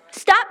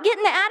 Stop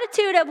getting the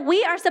attitude of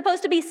we are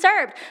supposed to be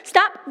served.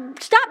 Stop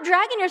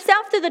dragging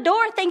yourself through the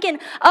door thinking,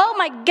 oh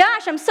my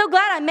gosh, I'm so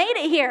glad I made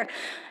it here.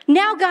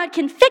 Now God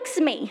can fix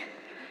me.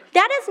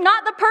 That is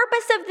not the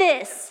purpose of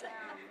this.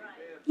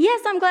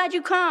 Yes, I'm glad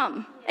you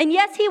come. And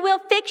yes, He will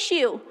fix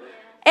you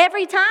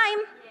every time.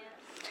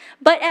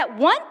 But at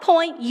one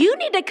point, you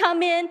need to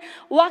come in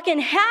walking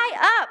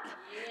high up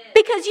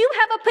because you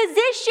have a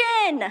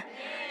position.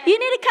 You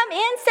need to come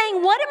in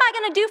saying, what am I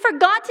going to do for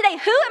God today?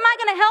 Who am I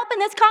going to help in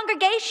this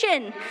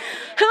congregation?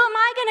 Who am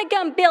I going to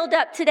come build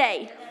up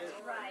today?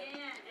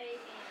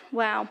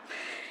 Wow.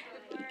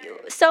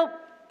 So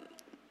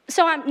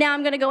I'm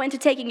going to go into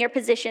taking your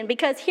position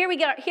because here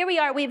we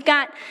are. We've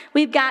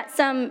got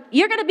some.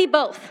 You're going to be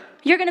both.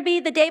 You're going to be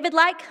the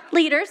David-like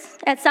leaders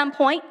at some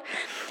point,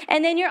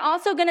 and then you're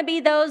also going to be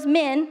those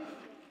men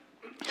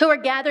who are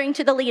gathering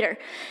to the leader.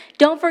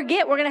 Don't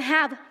forget, we're going to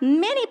have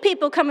many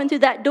people coming through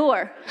that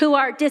door who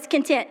are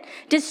discontent,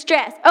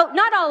 distressed. Oh,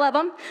 not all of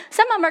them.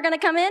 Some of them are going to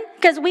come in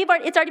because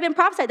it's already been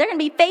prophesied. They're going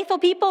to be faithful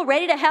people,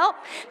 ready to help.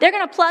 They're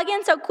going to plug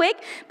in so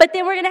quick, but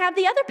then we're going to have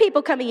the other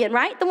people coming in,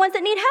 right? The ones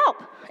that need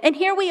help. And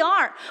here we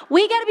are.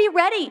 We got to be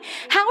ready.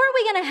 How are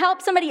we going to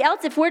help somebody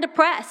else if we're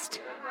depressed?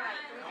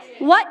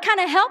 What kind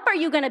of help are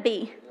you going to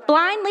be?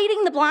 Blind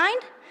leading the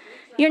blind?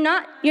 You're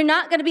not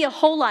going to be a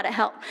whole lot of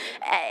help.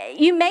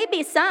 You may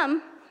be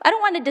some. I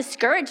don't want to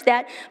discourage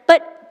that,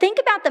 but think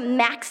about the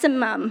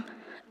maximum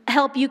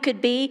help you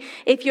could be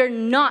if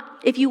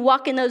you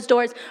walk in those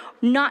doors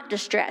not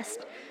distressed.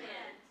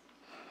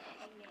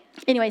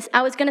 Anyways,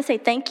 I was going to say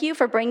thank you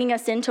for bringing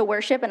us into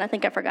worship, and I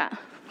think I forgot.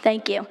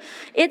 Thank you.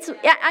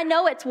 I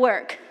know it's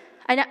work.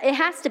 I know it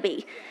has to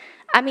be.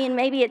 I mean,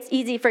 maybe it's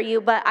easy for you,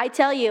 but I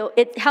tell you,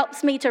 it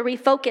helps me to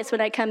refocus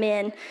when I come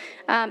in.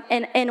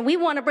 And we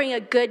want to bring a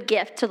good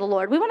gift to the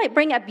Lord. We want to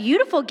bring a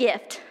beautiful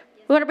gift.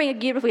 We want to bring a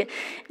beautiful gift.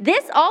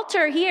 This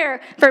altar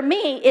here, for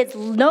me, is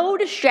no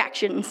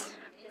distractions.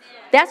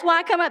 That's why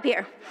I come up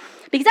here.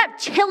 Because I have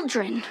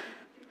children.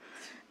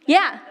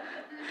 Yeah.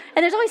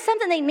 And there's always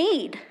something they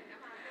need. And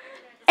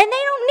they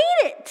don't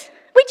need it.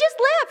 We just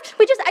left.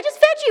 I just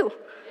fed you.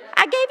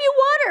 I gave you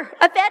water.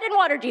 I fed and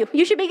watered you.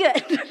 You should be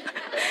good.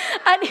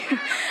 I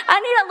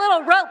need a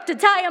little rope to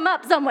tie them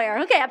up somewhere.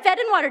 Okay, I fed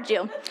and watered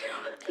you.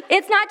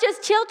 It's not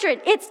just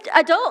children. It's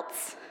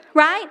adults,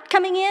 right?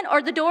 Coming in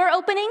or the door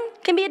opening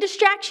can be a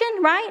distraction,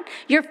 right?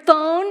 Your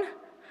phone,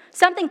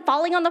 something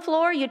falling on the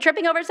floor, you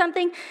tripping over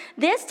something.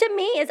 This to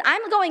me is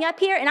I'm going up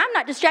here and I'm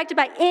not distracted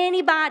by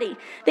anybody.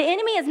 The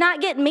enemy is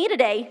not getting me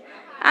today.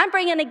 I'm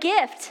bringing a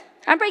gift.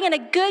 I'm bringing a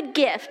good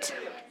gift.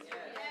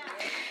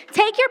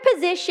 Take your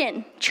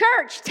position.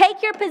 Church,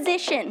 take your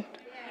position.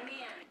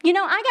 You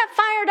know, I got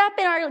fired up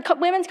in our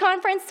women's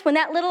conference when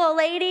that little old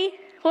lady,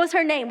 what was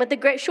her name, with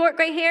the short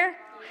gray hair?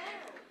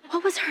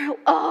 What was her?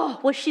 Oh,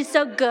 was she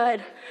so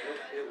good?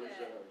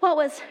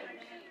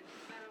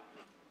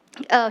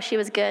 She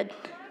was good.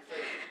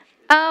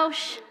 Oh,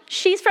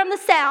 she's from the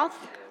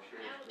South.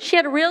 She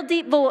had a real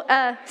deep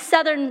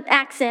Southern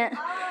accent.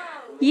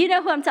 You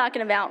know who I'm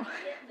talking about.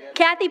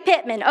 Kathy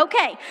Pittman.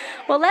 Okay.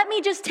 Well, let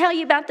me just tell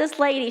you about this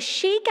lady.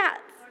 She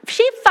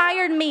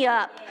fired me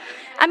up.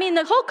 I mean,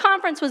 the whole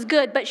conference was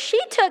good, but she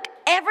took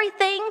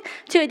everything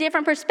to a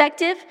different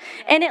perspective,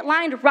 and it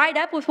lined right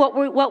up with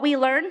what we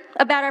learned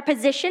about our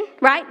position,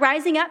 right?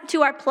 Rising up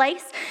to our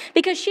place.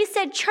 Because she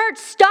said, church,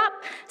 stop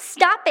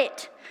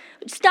it.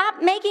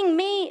 Stop making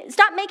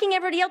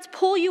everybody else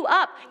pull you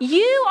up.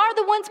 You are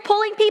the ones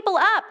pulling people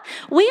up.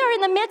 We are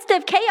in the midst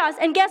of chaos,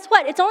 and guess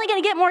what? It's only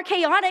going to get more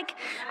chaotic.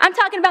 I'm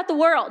talking about the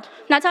world,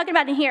 not talking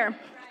about in here.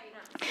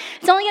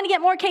 It's only going to get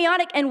more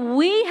chaotic, and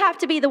we have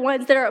to be the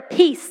ones that are at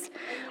peace.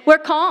 We're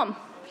calm.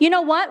 You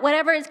know what?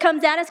 Whatever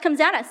comes at us, comes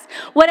at us.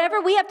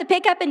 Whatever we have to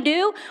pick up and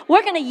do,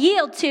 we're going to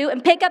yield to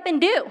and pick up and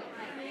do.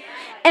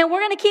 And we're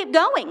going to keep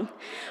going.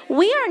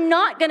 We are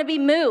not going to be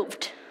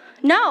moved.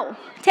 No.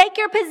 Take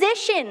your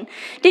position.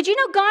 Did you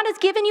know God has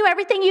given you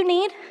everything you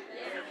need?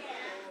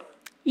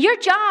 Your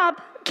job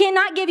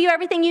cannot give you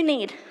everything you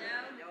need.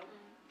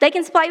 They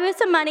can supply you with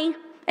some money.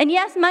 And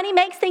yes, money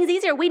makes things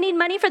easier. We need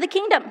money for the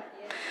kingdom.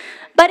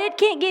 But it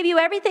can't give you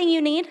everything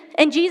you need.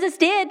 And Jesus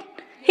did.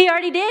 He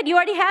already did. You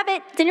already have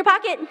it. It's in your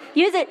pocket.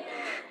 Use it.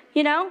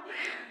 You know?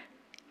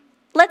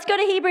 Let's go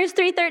to Hebrews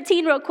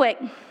 3:13 real quick.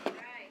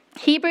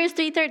 Hebrews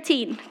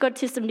 3:13. Go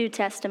to some New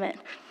Testament.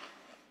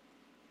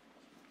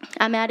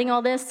 I'm adding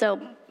all this,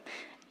 so,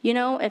 you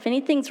know, if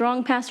anything's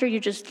wrong, Pastor, you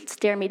just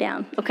stare me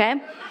down,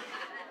 okay?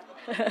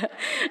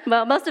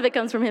 Well, most of it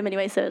comes from him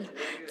anyway, so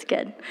it's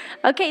good.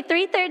 Okay,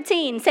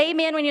 3:13. Say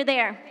amen when you're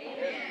there.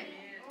 Amen.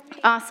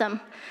 Awesome.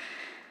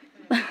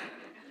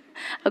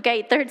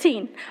 Okay,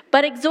 13.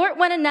 But exhort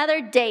one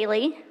another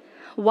daily,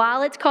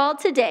 while it's called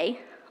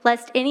today,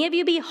 lest any of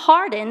you be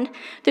hardened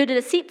through the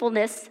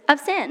deceitfulness of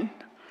sin.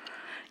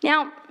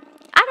 Now,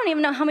 I don't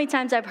even know how many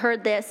times I've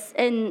heard this,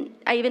 and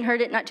I even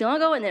heard it not too long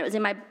ago, and it was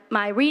in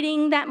my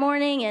reading that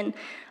morning, and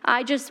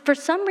I just, for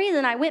some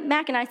reason, I went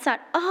back and I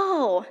thought,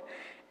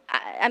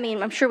 I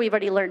mean, I'm sure we've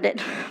already learned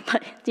it,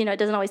 but, it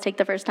doesn't always take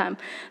the first time.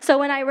 So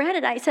when I read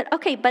it, I said,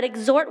 okay, but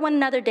exhort one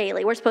another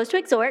daily. We're supposed to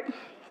exhort.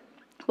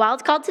 While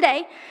it's called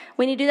today,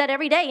 we need to do that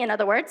every day, in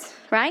other words,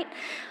 right?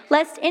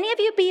 Lest any of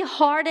you be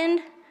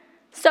hardened.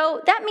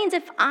 So that means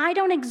if I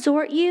don't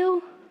exhort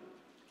you,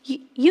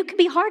 you could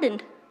be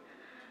hardened.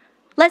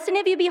 Lest any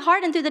of you be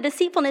hardened through the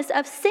deceitfulness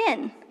of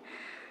sin.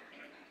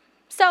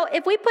 So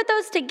if we put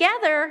those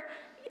together,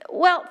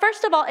 well,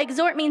 first of all,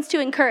 exhort means to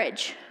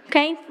encourage,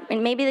 okay?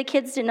 And maybe the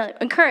kids didn't know,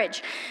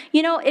 encourage.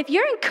 If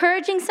you're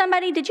encouraging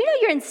somebody, did you know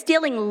you're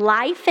instilling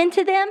life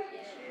into them?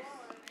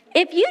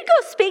 If you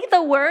go speak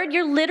the word,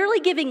 you're literally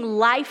giving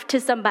life to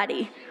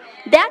somebody.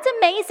 That's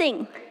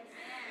amazing.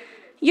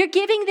 You're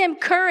giving them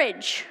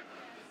courage.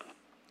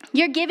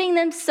 You're giving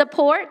them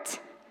support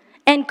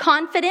and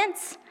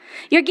confidence.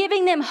 You're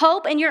giving them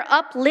hope, and you're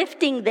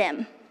uplifting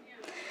them.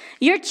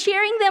 You're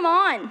cheering them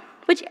on,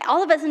 which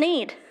all of us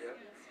need.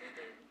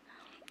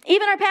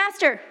 Even our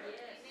pastor.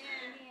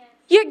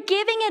 You're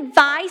giving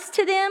advice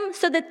to them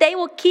so that they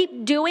will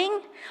keep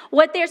doing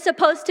what they're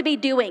supposed to be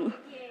doing.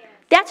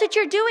 That's what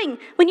you're doing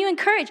when you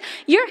encourage.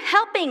 You're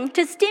helping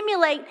to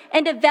stimulate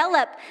and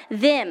develop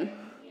them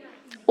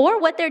or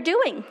what they're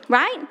doing,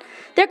 right?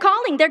 Their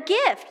calling, their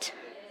gift,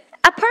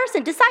 a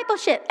person,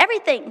 discipleship,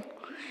 everything.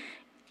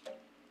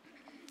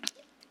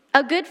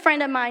 A good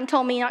friend of mine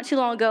told me not too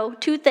long ago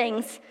 2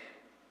 things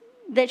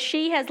that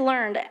she has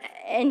learned,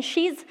 and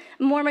she's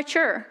more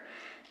mature.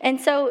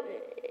 And so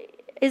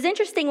it's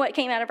interesting what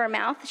came out of her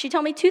mouth. She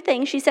told me 2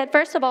 things. She said,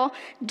 first of all,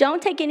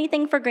 don't take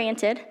anything for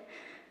granted.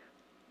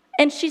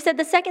 And she said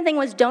the second thing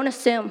was don't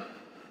assume.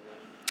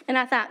 And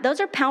I thought,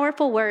 those are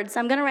powerful words.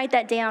 I'm going to write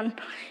that down,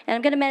 and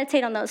I'm going to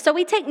meditate on those. So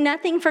we take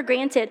nothing for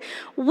granted.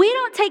 We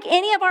don't take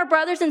any of our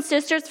brothers and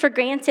sisters for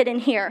granted in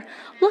here.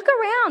 Look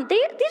around.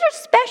 These are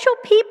special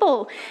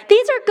people.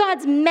 These are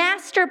God's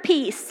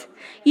masterpiece.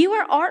 You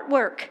are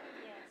artwork.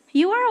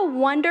 You are a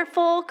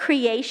wonderful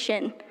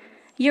creation.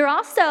 You're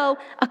also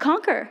a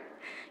conqueror.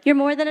 You're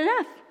more than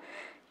enough.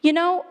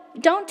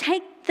 Don't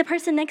take the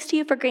person next to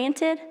you for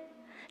granted.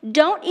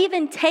 Don't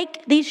even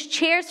take these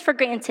chairs for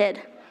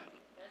granted.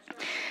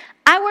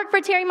 I work for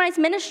Terry Mize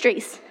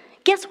Ministries.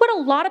 Guess what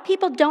a lot of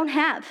people don't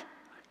have?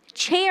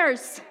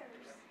 Chairs,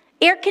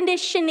 air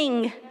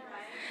conditioning.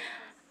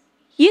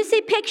 You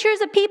see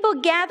pictures of people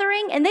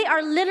gathering, and they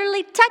are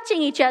literally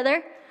touching each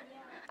other.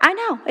 I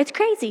know, it's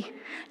crazy.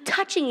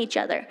 Touching each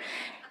other.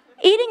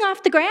 Eating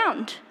off the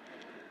ground.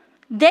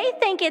 They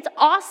think it's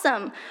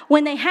awesome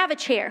when they have a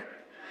chair.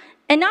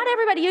 And not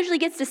everybody usually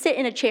gets to sit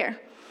in a chair.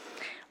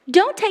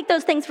 Don't take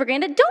those things for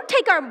granted. Don't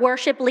take our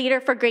worship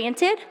leader for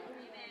granted.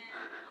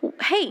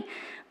 Hey,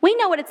 we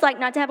know what it's like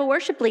not to have a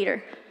worship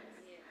leader.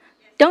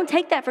 Don't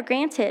take that for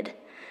granted.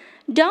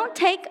 Don't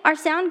take our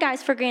sound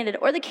guys for granted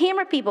or the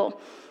camera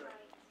people.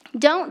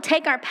 Don't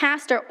take our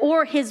pastor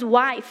or his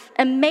wife,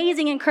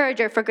 amazing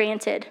encourager, for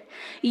granted.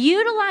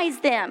 Utilize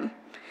them.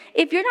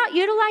 If you're not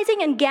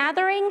utilizing and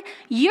gathering,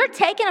 you're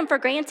taking them for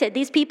granted,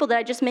 these people that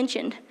I just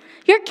mentioned.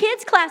 Your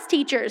kids' class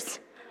teachers.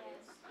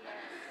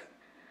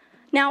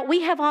 Now,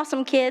 we have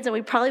awesome kids, and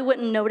we probably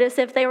wouldn't notice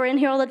if they were in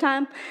here all the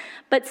time.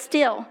 But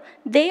still,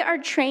 they are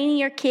training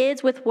your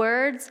kids with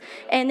words,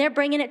 and they're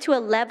bringing it to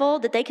a level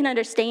that they can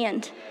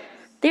understand.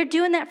 They're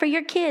doing that for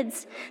your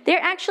kids.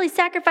 They're actually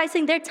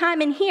sacrificing their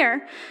time in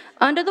here,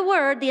 under the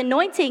word, the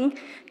anointing,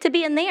 to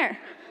be in there.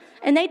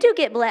 And they do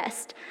get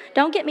blessed.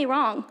 Don't get me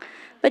wrong.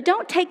 But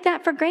don't take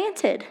that for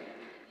granted.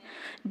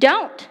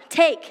 Don't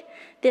take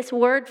this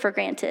word for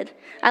granted.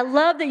 I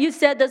love that you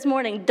said this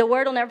morning, the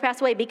word will never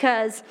pass away,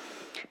 because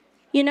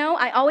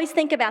I always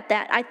think about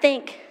that. I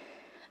think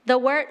the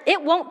word,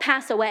 it won't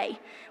pass away.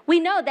 We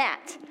know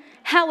that.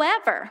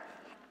 However,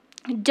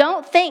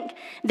 don't think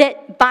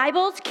that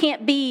Bibles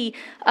can't be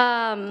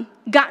gotten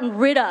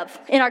rid of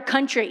in our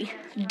country.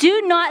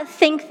 Do not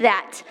think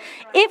that.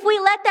 If we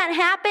let that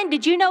happen,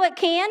 did you know it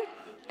can?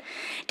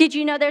 Did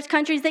you know there's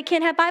countries that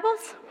can't have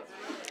Bibles?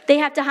 They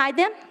have to hide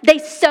them. They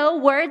sew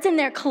words in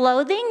their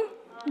clothing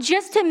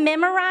just to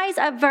memorize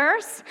a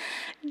verse.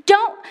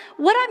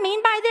 What I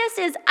mean by this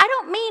is, I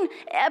don't mean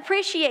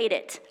appreciate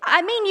it.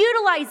 I mean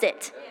utilize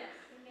it.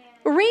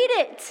 Read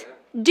it.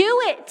 Do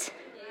it.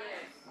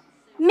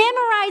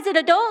 Memorize it,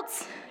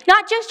 adults,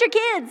 not just your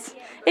kids.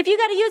 If you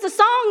got to use a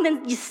song,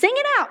 then you sing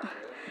it out.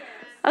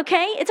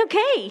 Okay? It's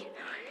okay.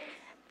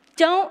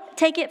 Don't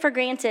take it for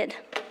granted.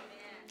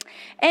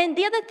 And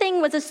the other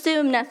thing was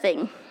assume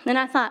nothing. And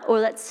I thought,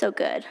 that's so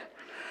good.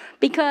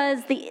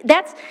 Because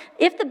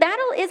if the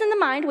battle is in the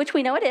mind, which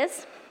we know it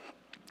is,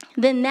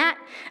 then that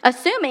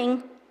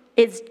assuming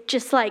is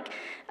just like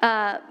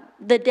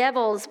the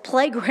devil's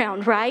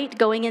playground, right?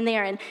 Going in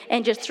there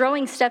and just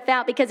throwing stuff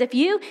out. Because if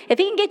he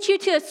can get you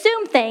to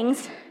assume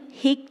things,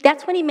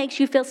 that's when he makes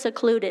you feel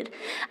secluded.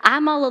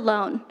 I'm all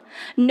alone.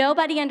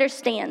 Nobody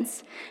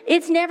understands.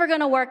 It's never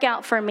going to work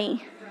out for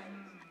me.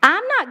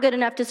 I'm not good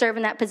enough to serve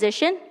in that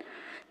position.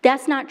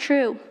 That's not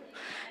true.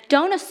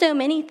 Don't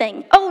assume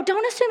anything. Oh,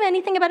 don't assume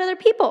anything about other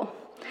people.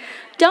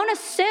 Don't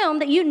assume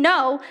that you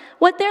know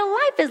what their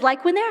life is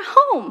like when they're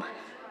home.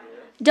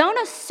 Don't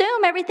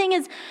assume everything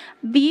is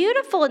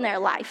beautiful in their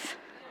life.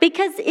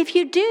 Because if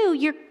you do,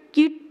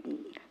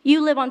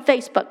 you live on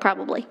Facebook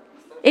probably.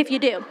 If you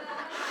do.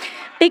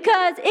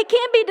 Because it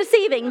can be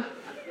deceiving,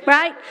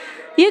 right?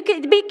 You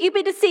could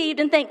be deceived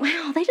and think,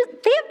 wow, they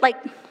have like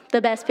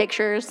the best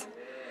pictures.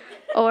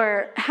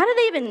 Or how do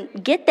they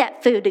even get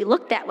that food to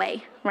look that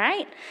way,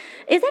 right?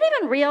 Is that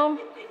even real?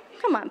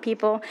 Come on,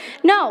 people.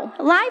 No,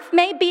 life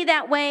may be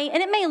that way,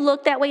 and it may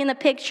look that way in the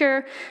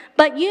picture,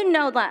 but you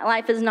know that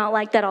life is not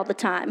like that all the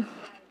time.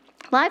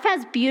 Life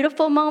has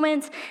beautiful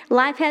moments.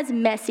 Life has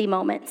messy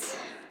moments,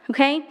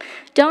 okay?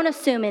 Don't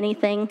assume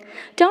anything.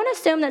 Don't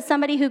assume that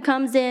somebody who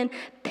comes in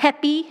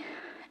peppy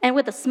and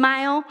with a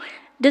smile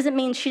doesn't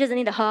mean she doesn't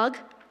need a hug,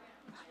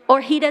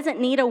 or he doesn't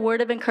need a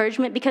word of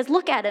encouragement, because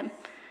look at him.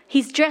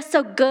 He's dressed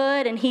so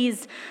good, and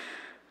he's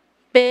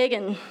big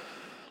and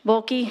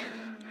bulky,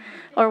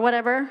 or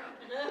whatever.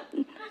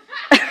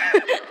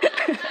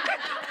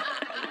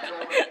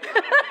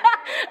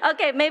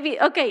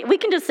 Okay, we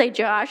can just say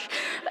Josh.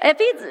 If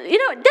he's,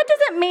 that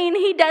doesn't mean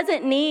he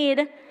doesn't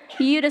need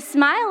you to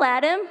smile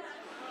at him.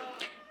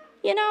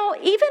 Even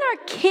our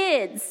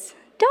kids,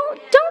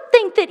 don't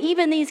think that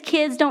even these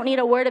kids don't need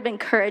a word of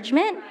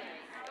encouragement.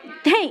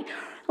 Hey,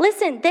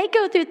 listen, they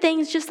go through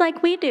things just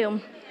like we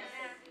do.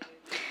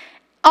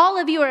 All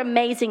of you are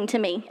amazing to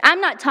me. I'm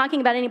not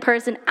talking about any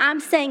person. I'm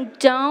saying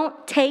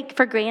don't take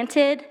for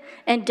granted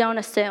and don't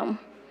assume.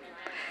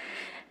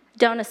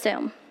 Don't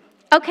assume.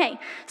 Okay,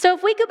 so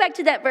if we go back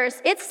to that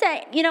verse, it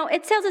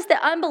tells us that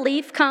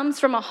unbelief comes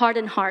from a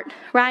hardened heart,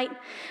 right?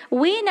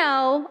 We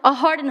know a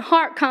hardened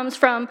heart comes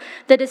from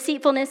the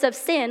deceitfulness of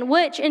sin,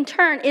 which in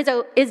turn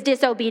is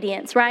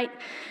disobedience, right?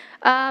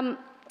 And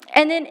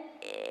then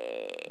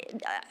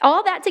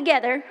all that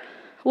together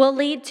will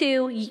lead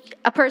to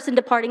a person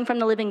departing from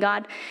the living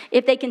God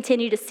if they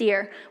continue to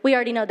sear. We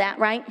already know that,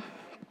 right?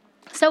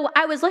 So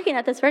I was looking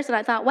at this verse and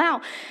I thought,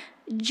 wow,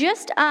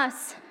 just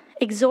us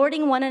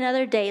exhorting one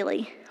another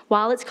daily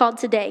while it's called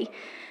today,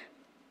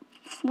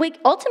 we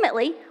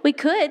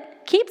could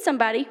keep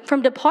somebody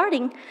from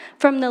departing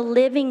from the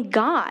living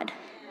God.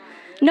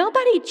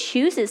 Nobody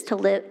chooses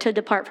to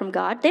depart from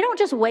God. They don't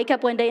just wake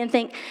up one day and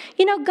think,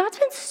 God's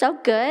been so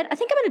good. I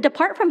think I'm going to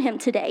depart from him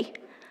today.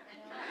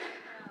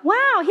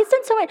 Wow, he's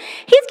done so much.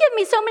 He's given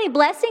me so many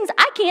blessings,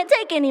 I can't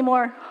take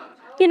anymore.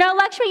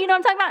 Lakshmi, you know what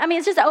I'm talking about? I mean,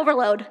 it's just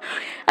overload.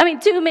 I mean,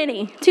 too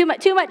many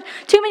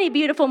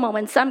beautiful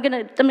moments. I'm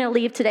gonna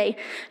leave today.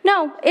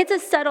 No, it's a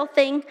subtle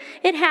thing.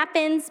 It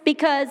happens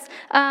because,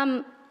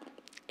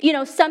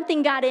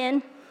 something got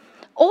in,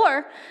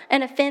 or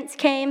an offense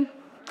came.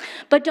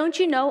 But don't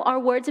you know our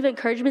words of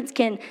encouragement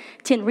can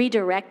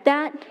redirect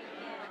that?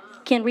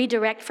 Can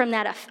redirect from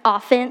that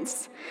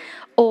offense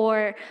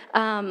or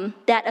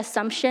that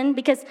assumption,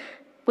 because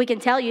we can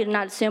tell you to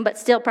not assume, but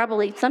still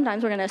probably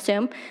sometimes we're going to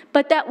assume.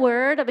 But that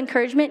word of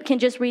encouragement can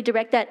just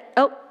redirect that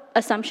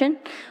assumption,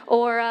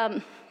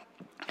 or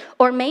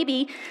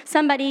maybe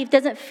somebody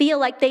doesn't feel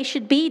like they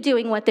should be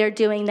doing what they're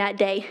doing that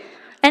day.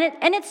 And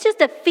it's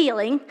just a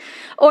feeling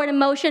or an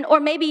emotion, or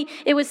maybe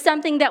it was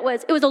something it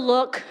was a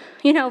look,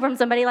 from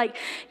somebody like,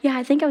 yeah,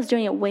 I think I was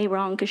doing it way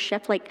wrong because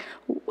Chef,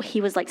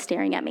 he was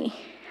staring at me.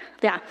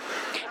 Yeah.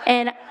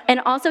 And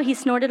also he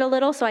snorted a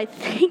little, so I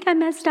think I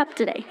messed up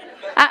today.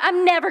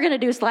 I'm never going to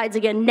do slides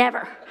again,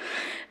 never.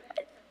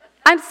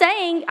 I'm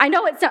saying, I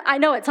know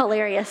it's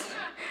hilarious,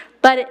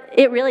 but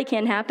it really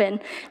can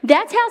happen.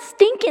 That's how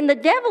stinking the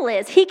devil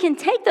is. He can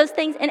take those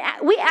things, and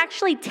we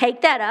actually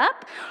take that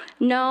up.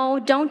 No,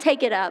 don't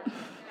take it up.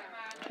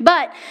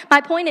 But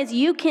my point is,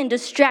 you can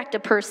distract a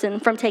person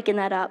from taking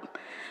that up.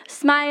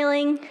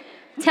 Smiling,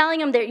 telling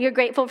them that you're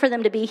grateful for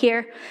them to be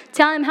here,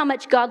 telling them how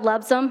much God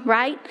loves them,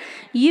 right?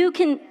 You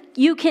can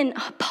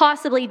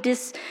possibly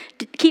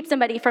keep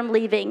somebody from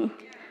leaving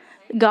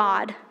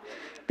God,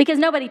 because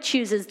nobody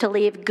chooses to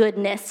leave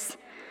goodness.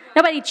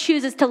 Nobody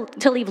chooses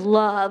to leave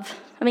love.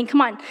 I mean,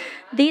 come on.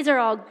 These are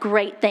all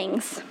great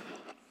things.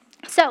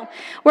 So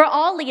we're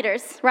all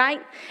leaders,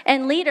 right?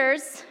 And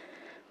leaders,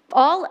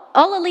 all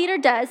a leader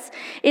does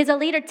is a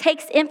leader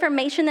takes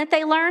information that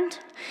they learned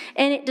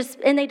and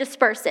they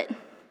disperse it,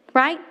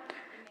 right?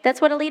 That's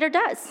what a leader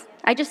does.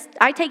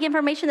 I take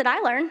information that I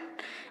learn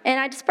and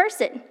I disperse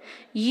it.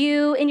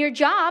 You, in your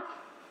job,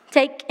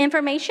 take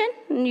information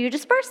and you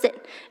disperse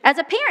it. As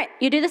a parent,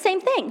 you do the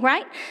same thing,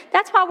 right?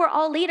 That's why we're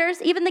all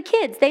leaders. Even the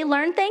kids, they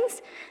learn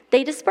things,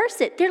 they disperse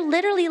it. They're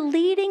literally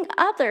leading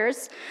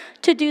others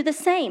to do the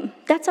same.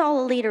 That's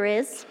all a leader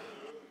is.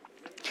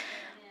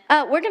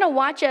 We're going to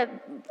watch a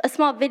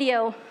small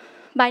video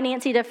by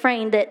Nancy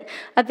Dufresne that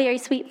a very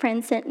sweet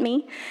friend sent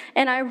me,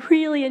 and I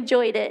really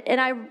enjoyed it. And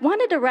I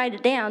wanted to write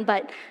it down,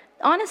 but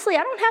honestly,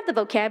 I don't have the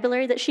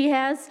vocabulary that she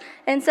has,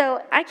 and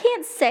so I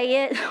can't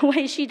say it the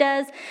way she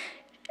does.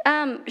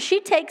 She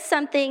takes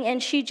something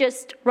and she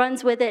just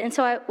runs with it, and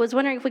so I was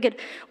wondering if we could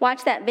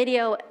watch that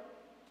video.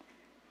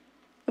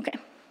 Okay.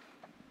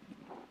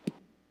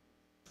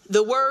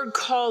 The word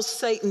calls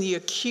Satan the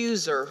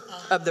accuser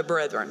of the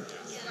brethren.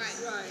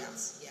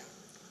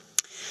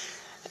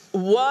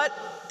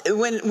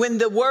 When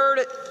the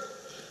word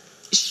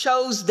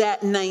shows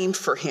that name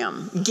for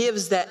him,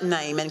 gives that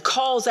name, and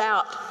calls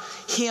out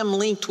him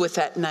linked with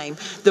that name,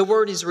 the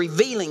word is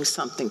revealing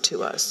something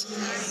to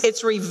us.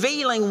 It's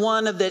revealing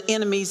one of the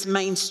enemy's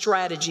main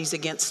strategies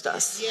against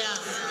us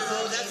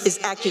is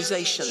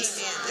accusations.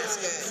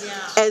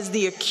 As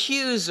the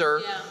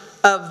accuser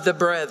of the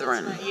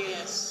brethren.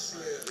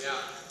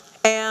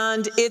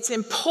 And it's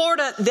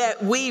important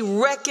that we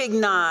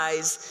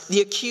recognize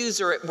the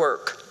accuser at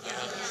work.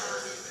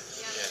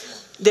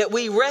 That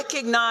we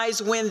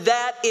recognize when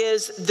that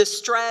is the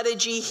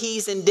strategy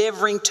he's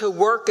endeavoring to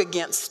work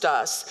against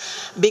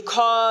us.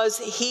 Because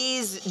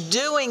he's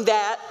doing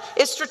that,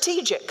 it's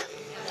strategic.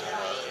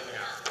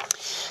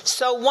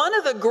 So one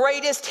of the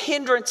greatest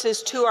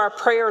hindrances to our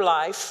prayer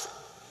life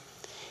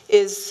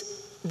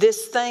is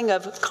this thing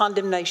of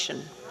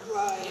condemnation.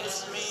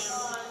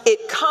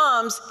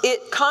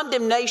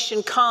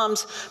 Condemnation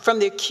comes from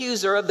the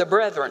accuser of the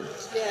brethren.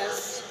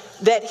 Yes.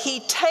 That he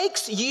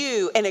takes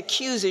you and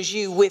accuses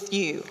you with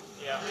you.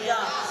 Yeah.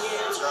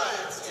 That's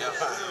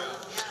right.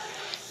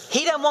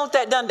 He doesn't want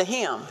that done to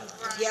him.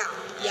 Yeah.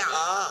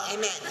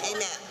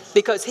 Amen.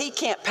 Because he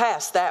can't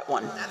pass that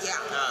one.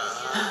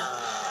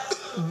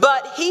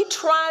 But he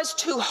tries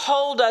to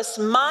hold us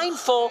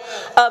mindful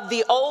of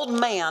the old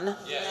man.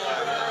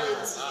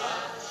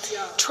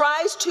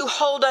 Tries to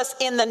hold us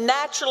in the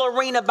natural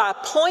arena by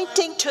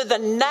pointing to the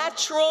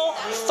natural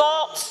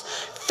faults,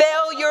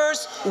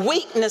 failures,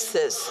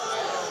 weaknesses.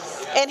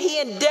 And he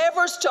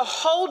endeavors to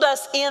hold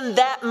us in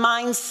that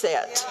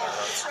mindset.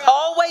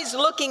 Always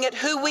looking at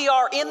who we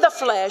are in the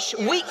flesh,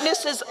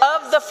 weaknesses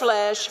of the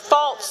flesh,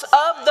 faults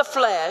of the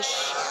flesh.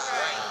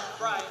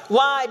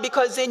 Why?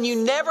 Because then you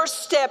never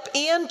step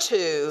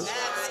into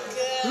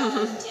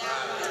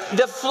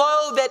the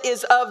flow that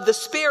is of the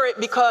Spirit,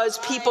 because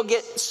people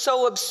get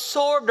so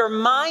absorbed or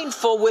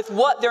mindful with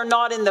what they're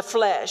not in the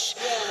flesh.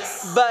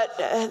 But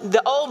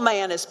the old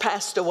man has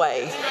passed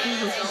away.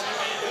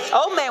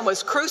 Old man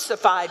was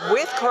crucified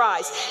with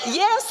Christ.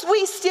 Yes,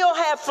 we still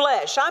have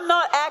flesh. I'm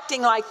not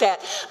acting like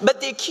that. But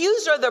the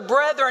accuser of the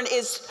brethren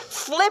is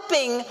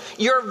flipping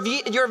your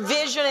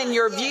vision and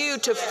your view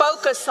to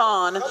focus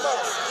on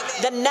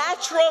the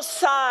natural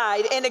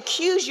side and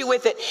accuse you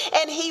with it.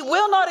 And he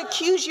will not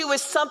accuse you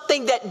with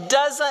something that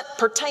doesn't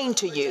pertain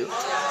to you.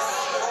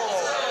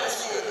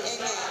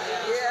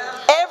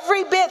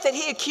 Every bit that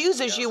he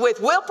accuses you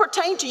with will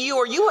pertain to you,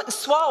 or you wouldn't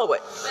swallow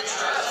it.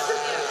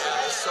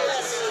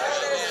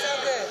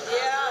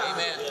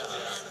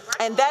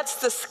 And that's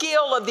the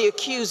skill of the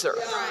accuser.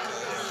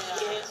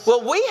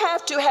 Well, we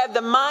have to have the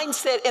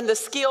mindset and the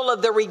skill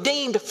of the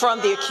redeemed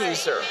from the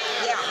accuser.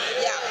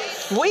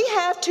 We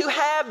have to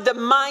have the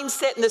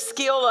mindset and the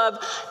skill of,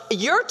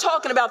 you're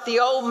talking about the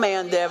old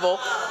man, devil.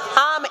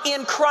 I'm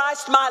in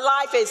Christ. My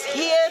life is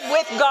hid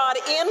with God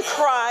in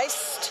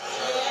Christ.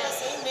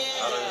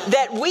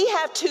 That we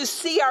have to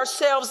see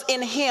ourselves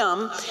in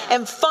him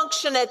and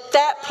function at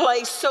that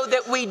place so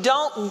that we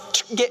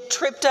don't get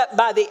tripped up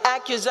by the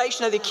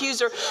accusation of the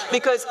accuser.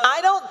 Because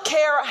I don't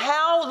care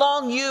how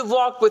long you've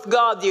walked with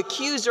God, the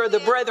accuser of the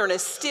brethren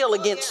is still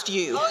against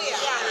you.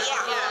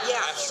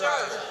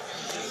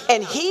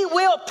 And he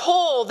will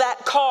pull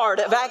that card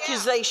of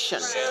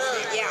accusation.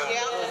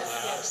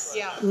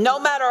 No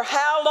matter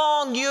how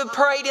long you've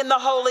prayed in the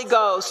Holy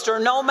Ghost, or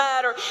no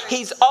matter,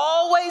 he's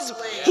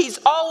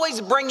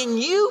always bringing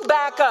you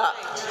back up.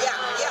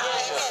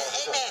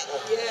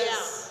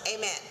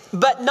 Amen.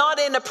 But not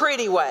in a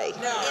pretty way.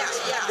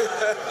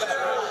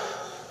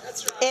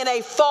 In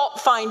a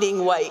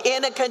fault-finding way,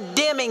 in a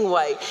condemning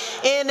way,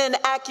 in an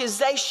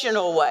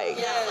accusational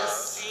way.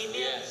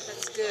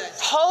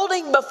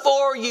 Holding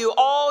before you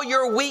all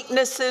your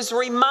weaknesses,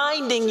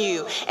 reminding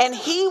you, and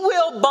he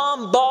will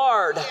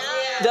bombard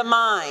the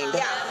mind,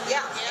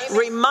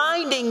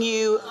 reminding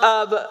you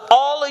of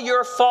all of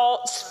your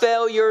faults,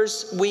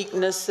 failures,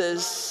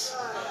 weaknesses.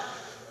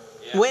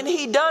 When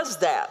he does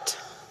that,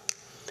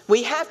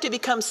 we have to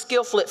become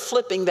skillful at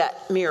flipping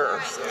that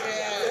mirror.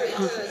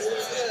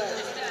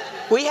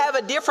 We have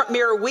a different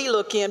mirror we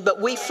look in,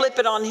 but we flip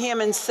it on him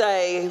and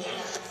say,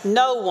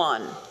 no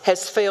one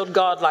has failed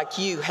God like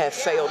you have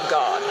failed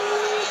God.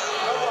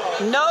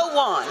 No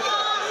one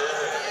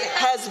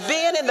has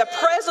been in the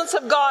presence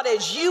of God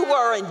as you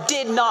were and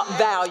did not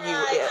value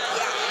it.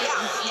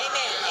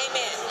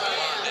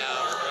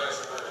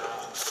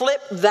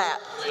 Flip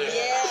that.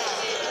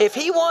 If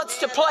he wants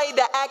to play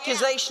the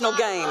accusational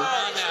game,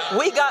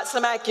 we got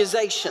some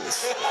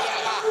accusations.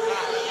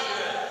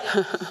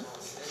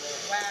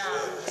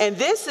 And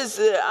this is,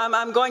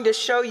 I'm going to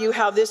show you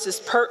how this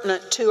is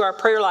pertinent to our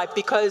prayer life,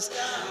 because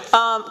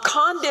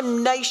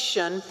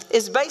condemnation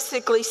is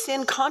basically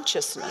sin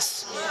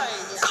consciousness.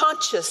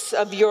 Conscious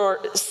of your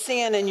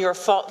sin and your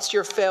faults,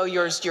 your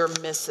failures, your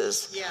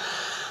misses.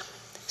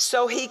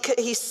 So he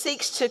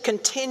seeks to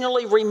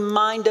continually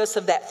remind us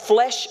of that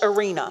flesh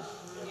arena.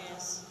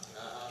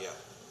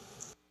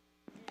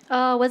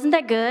 Oh, wasn't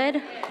that good?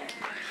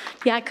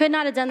 Yeah, I could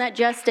not have done that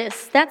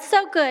justice. That's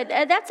so good.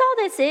 That's all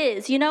this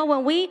is. You know,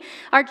 when we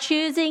are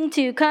choosing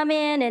to come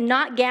in and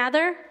not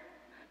gather,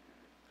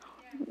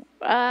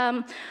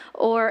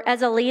 or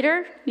as a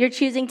leader, you're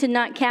choosing to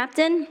not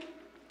captain,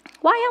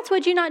 why else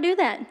would you not do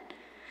that?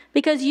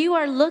 Because you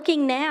are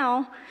looking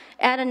now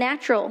at a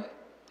natural,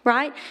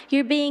 right?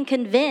 You're being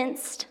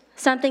convinced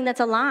something that's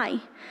a lie.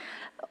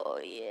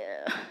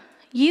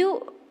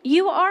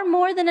 You are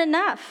more than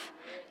enough.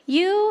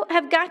 You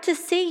have got to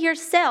see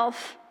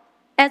yourself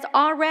as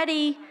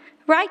already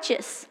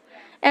righteous,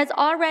 as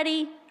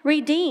already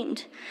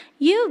redeemed.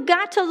 You've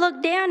got to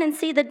look down and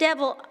see the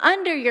devil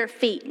under your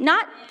feet,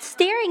 not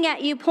staring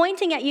at you,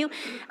 pointing at you.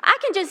 I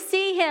can just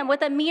see him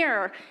with a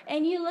mirror,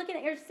 and you looking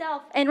at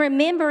yourself and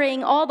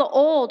remembering all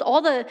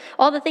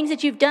the things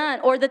that you've done,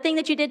 or the thing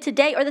that you did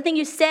today, or the thing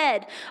you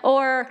said,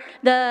 or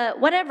the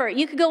whatever.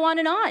 You could go on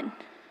and on,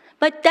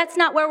 but that's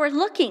not where we're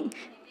looking.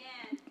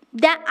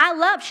 That I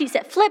love, she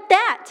said, flip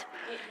that.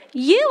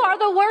 You are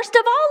the worst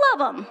of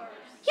all of them.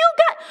 You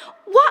got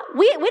what?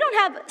 We don't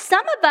have,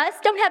 some of us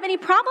don't have any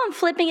problem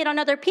flipping it on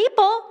other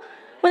people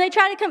when they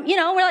try to come,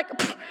 we're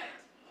like,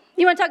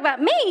 you want to talk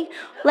about me?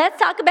 Let's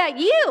talk about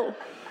you.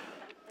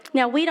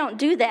 Now, we don't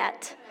do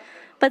that,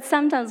 but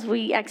sometimes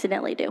we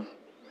accidentally do.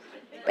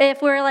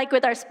 If we're like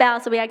with our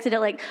spouse and we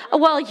accidentally like, oh,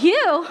 well,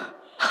 you.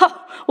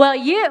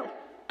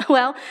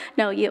 Well,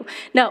 no, you.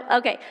 No,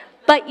 okay.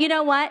 But you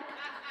know what?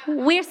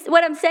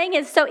 What I'm saying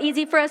is so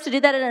easy for us to do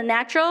that in a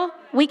natural.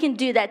 We can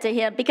do that to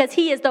him because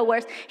he is the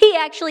worst. He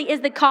actually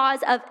is the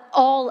cause of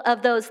all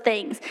of those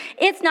things.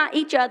 It's not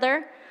each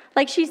other.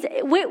 Like she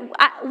said,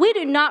 we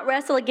do not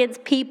wrestle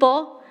against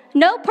people.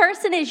 No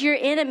person is your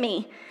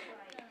enemy.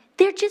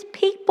 They're just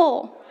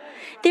people.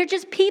 They're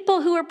just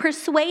people who are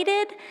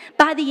persuaded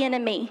by the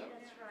enemy.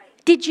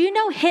 Did you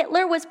know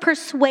Hitler was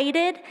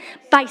persuaded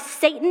by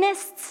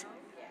Satanists?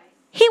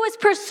 He was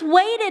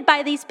persuaded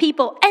by these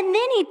people, and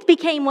then he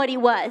became what he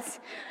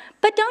was.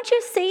 But don't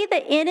you see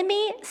the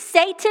enemy,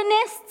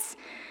 Satanists?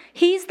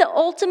 He's the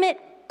ultimate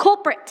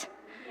culprit.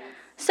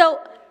 So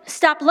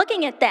stop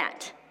looking at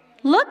that.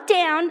 Look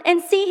down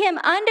and see him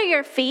under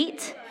your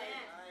feet,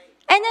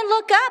 and then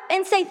look up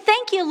and say,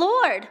 thank you,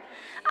 Lord.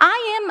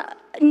 I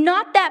am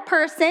not that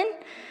person.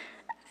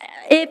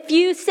 If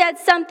you said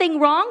something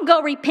wrong,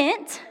 go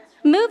repent.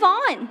 Move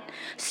on.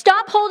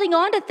 Stop holding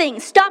on to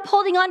things. Stop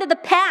holding on to the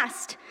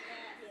past.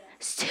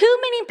 Too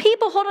many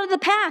people hold on to the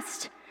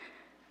past.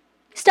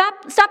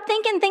 Stop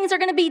thinking things are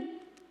going to be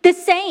the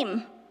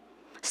same.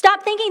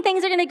 Stop thinking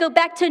things are going to go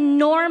back to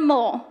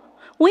normal.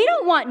 We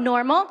don't want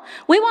normal.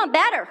 We want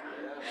better.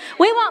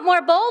 We want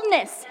more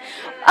boldness.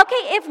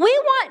 Okay, if we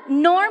want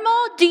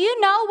normal, do you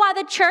know why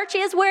the church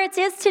is where it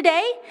is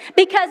today?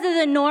 Because of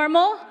the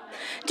normal.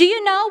 Do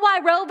you know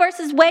why Roe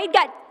versus Wade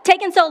got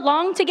taken so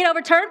long to get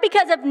overturned?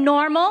 Because of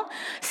normal.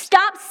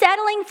 Stop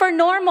settling for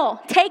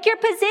normal. Take your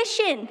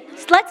position.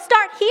 Let's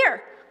start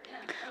here.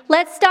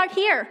 Let's start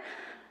here.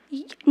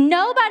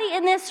 Nobody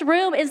in this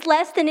room is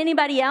less than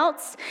anybody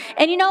else.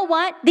 And you know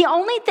what? The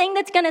only thing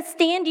that's going to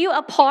stand you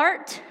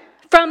apart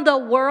from the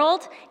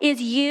world is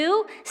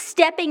you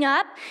stepping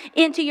up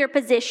into your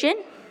position.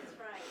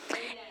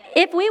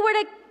 If we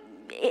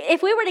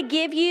were to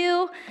give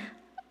you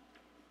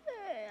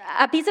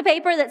a piece of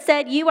paper that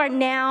said you are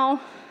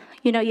now,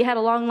 you had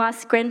a long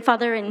lost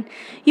grandfather and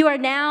you are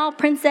now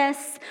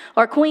princess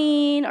or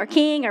queen or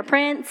king or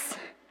prince.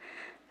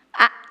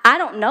 I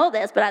don't know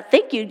this, but I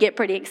think you'd get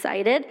pretty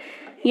excited,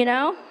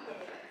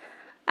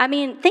 I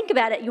mean, think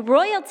about it.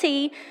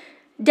 Royalty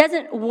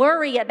doesn't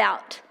worry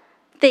about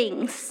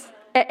things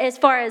as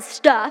far as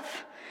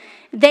stuff.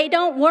 They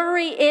don't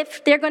worry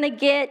if they're going to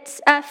get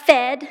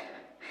fed.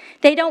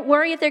 They don't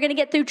worry if they're going to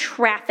get through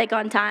traffic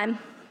on time.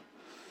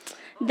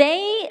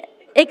 They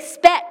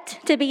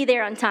expect to be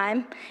there on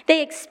time.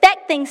 They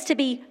expect things to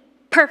be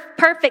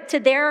perfect to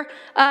their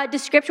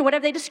description,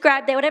 whatever they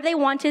described, whatever they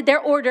wanted, their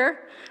order,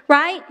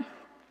 right?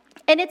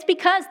 And it's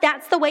because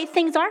that's the way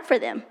things are for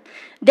them.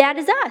 That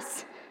is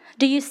us.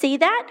 Do you see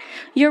that?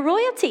 You're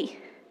royalty.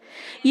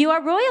 You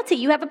are royalty.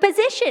 You have a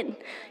position.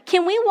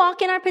 Can we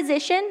walk in our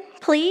position,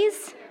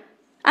 please?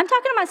 I'm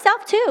talking to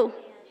myself too.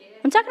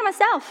 I'm talking to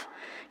myself.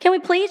 Can we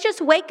please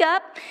just wake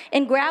up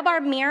and grab our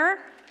mirror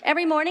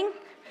every morning?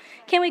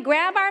 Can we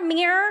grab our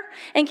mirror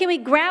and can we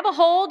grab a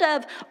hold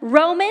of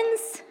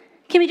Romans?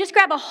 Can we just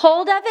grab a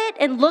hold of it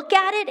and look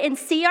at it and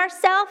see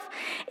ourselves?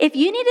 If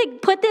you need to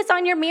put this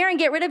on your mirror and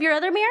get rid of your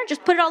other mirror,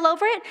 just put it all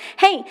over it.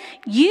 Hey,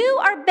 you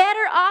are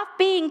better off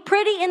being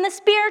pretty in the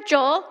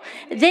spiritual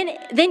than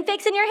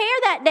fixing your hair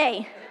that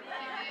day.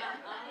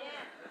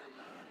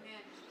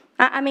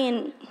 I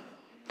mean,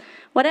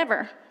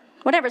 whatever.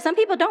 Some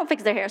people don't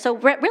fix their hair. So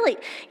really,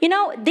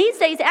 these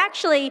days,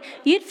 actually,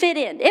 you'd fit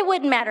in. It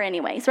wouldn't matter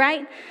anyways,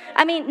 right?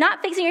 I mean,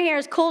 not fixing your hair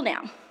is cool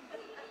now.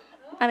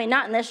 I mean,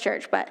 not in this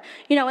church, but,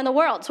 in the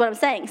world is what I'm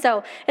saying.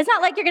 So it's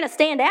not like you're going to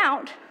stand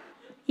out.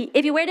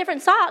 If you wear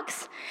different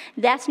socks,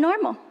 that's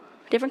normal.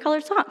 Different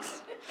colored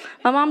socks.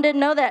 My mom didn't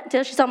know that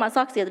until she saw my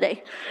socks the other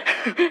day.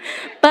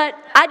 But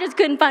I just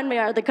couldn't find my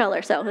other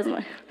color, so it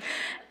wasn't.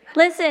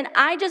 Listen,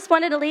 I just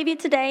wanted to leave you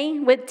today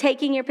with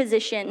taking your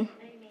position.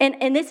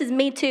 And this is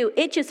me too.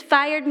 It just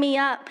fired me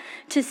up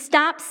to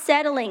stop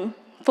settling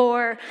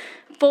for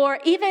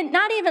even,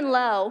 not even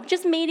low,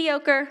 just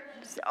mediocre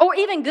or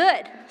even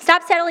good.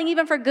 Stop settling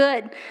even for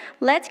good.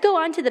 Let's go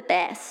on to the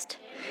best.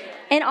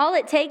 And all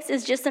it takes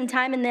is just some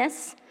time in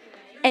this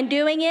and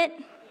doing it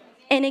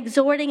and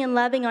exhorting and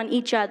loving on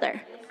each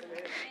other.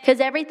 Because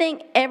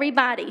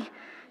everybody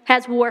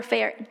has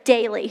warfare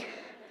daily.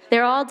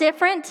 They're all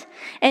different,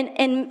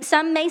 and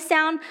some may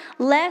sound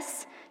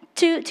less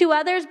to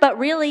others, but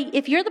really,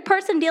 if you're the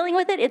person dealing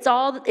with it, it's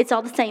all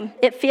the same.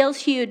 It feels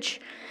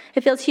huge.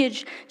 It feels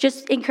huge.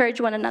 Just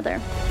encourage one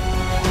another.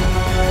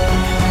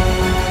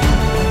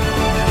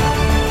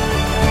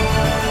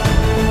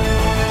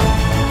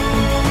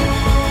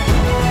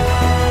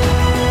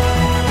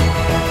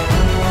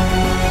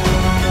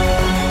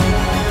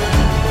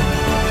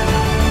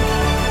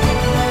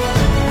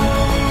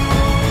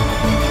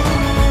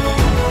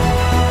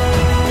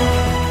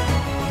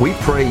 We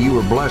pray you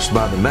were blessed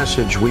by the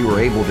message we were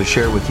able to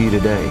share with you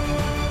today.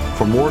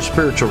 For more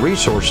spiritual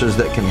resources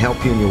that can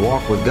help you in your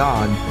walk with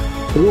God,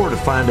 or to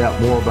find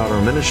out more about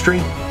our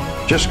ministry,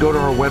 just go to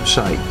our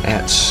website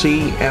at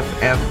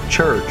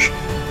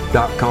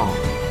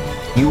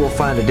cffchurch.com. You will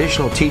find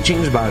additional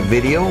teachings by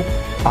video,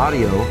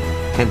 audio,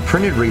 and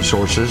printed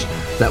resources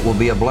that will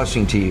be a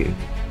blessing to you.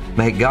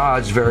 May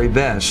God's very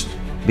best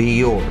be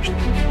yours.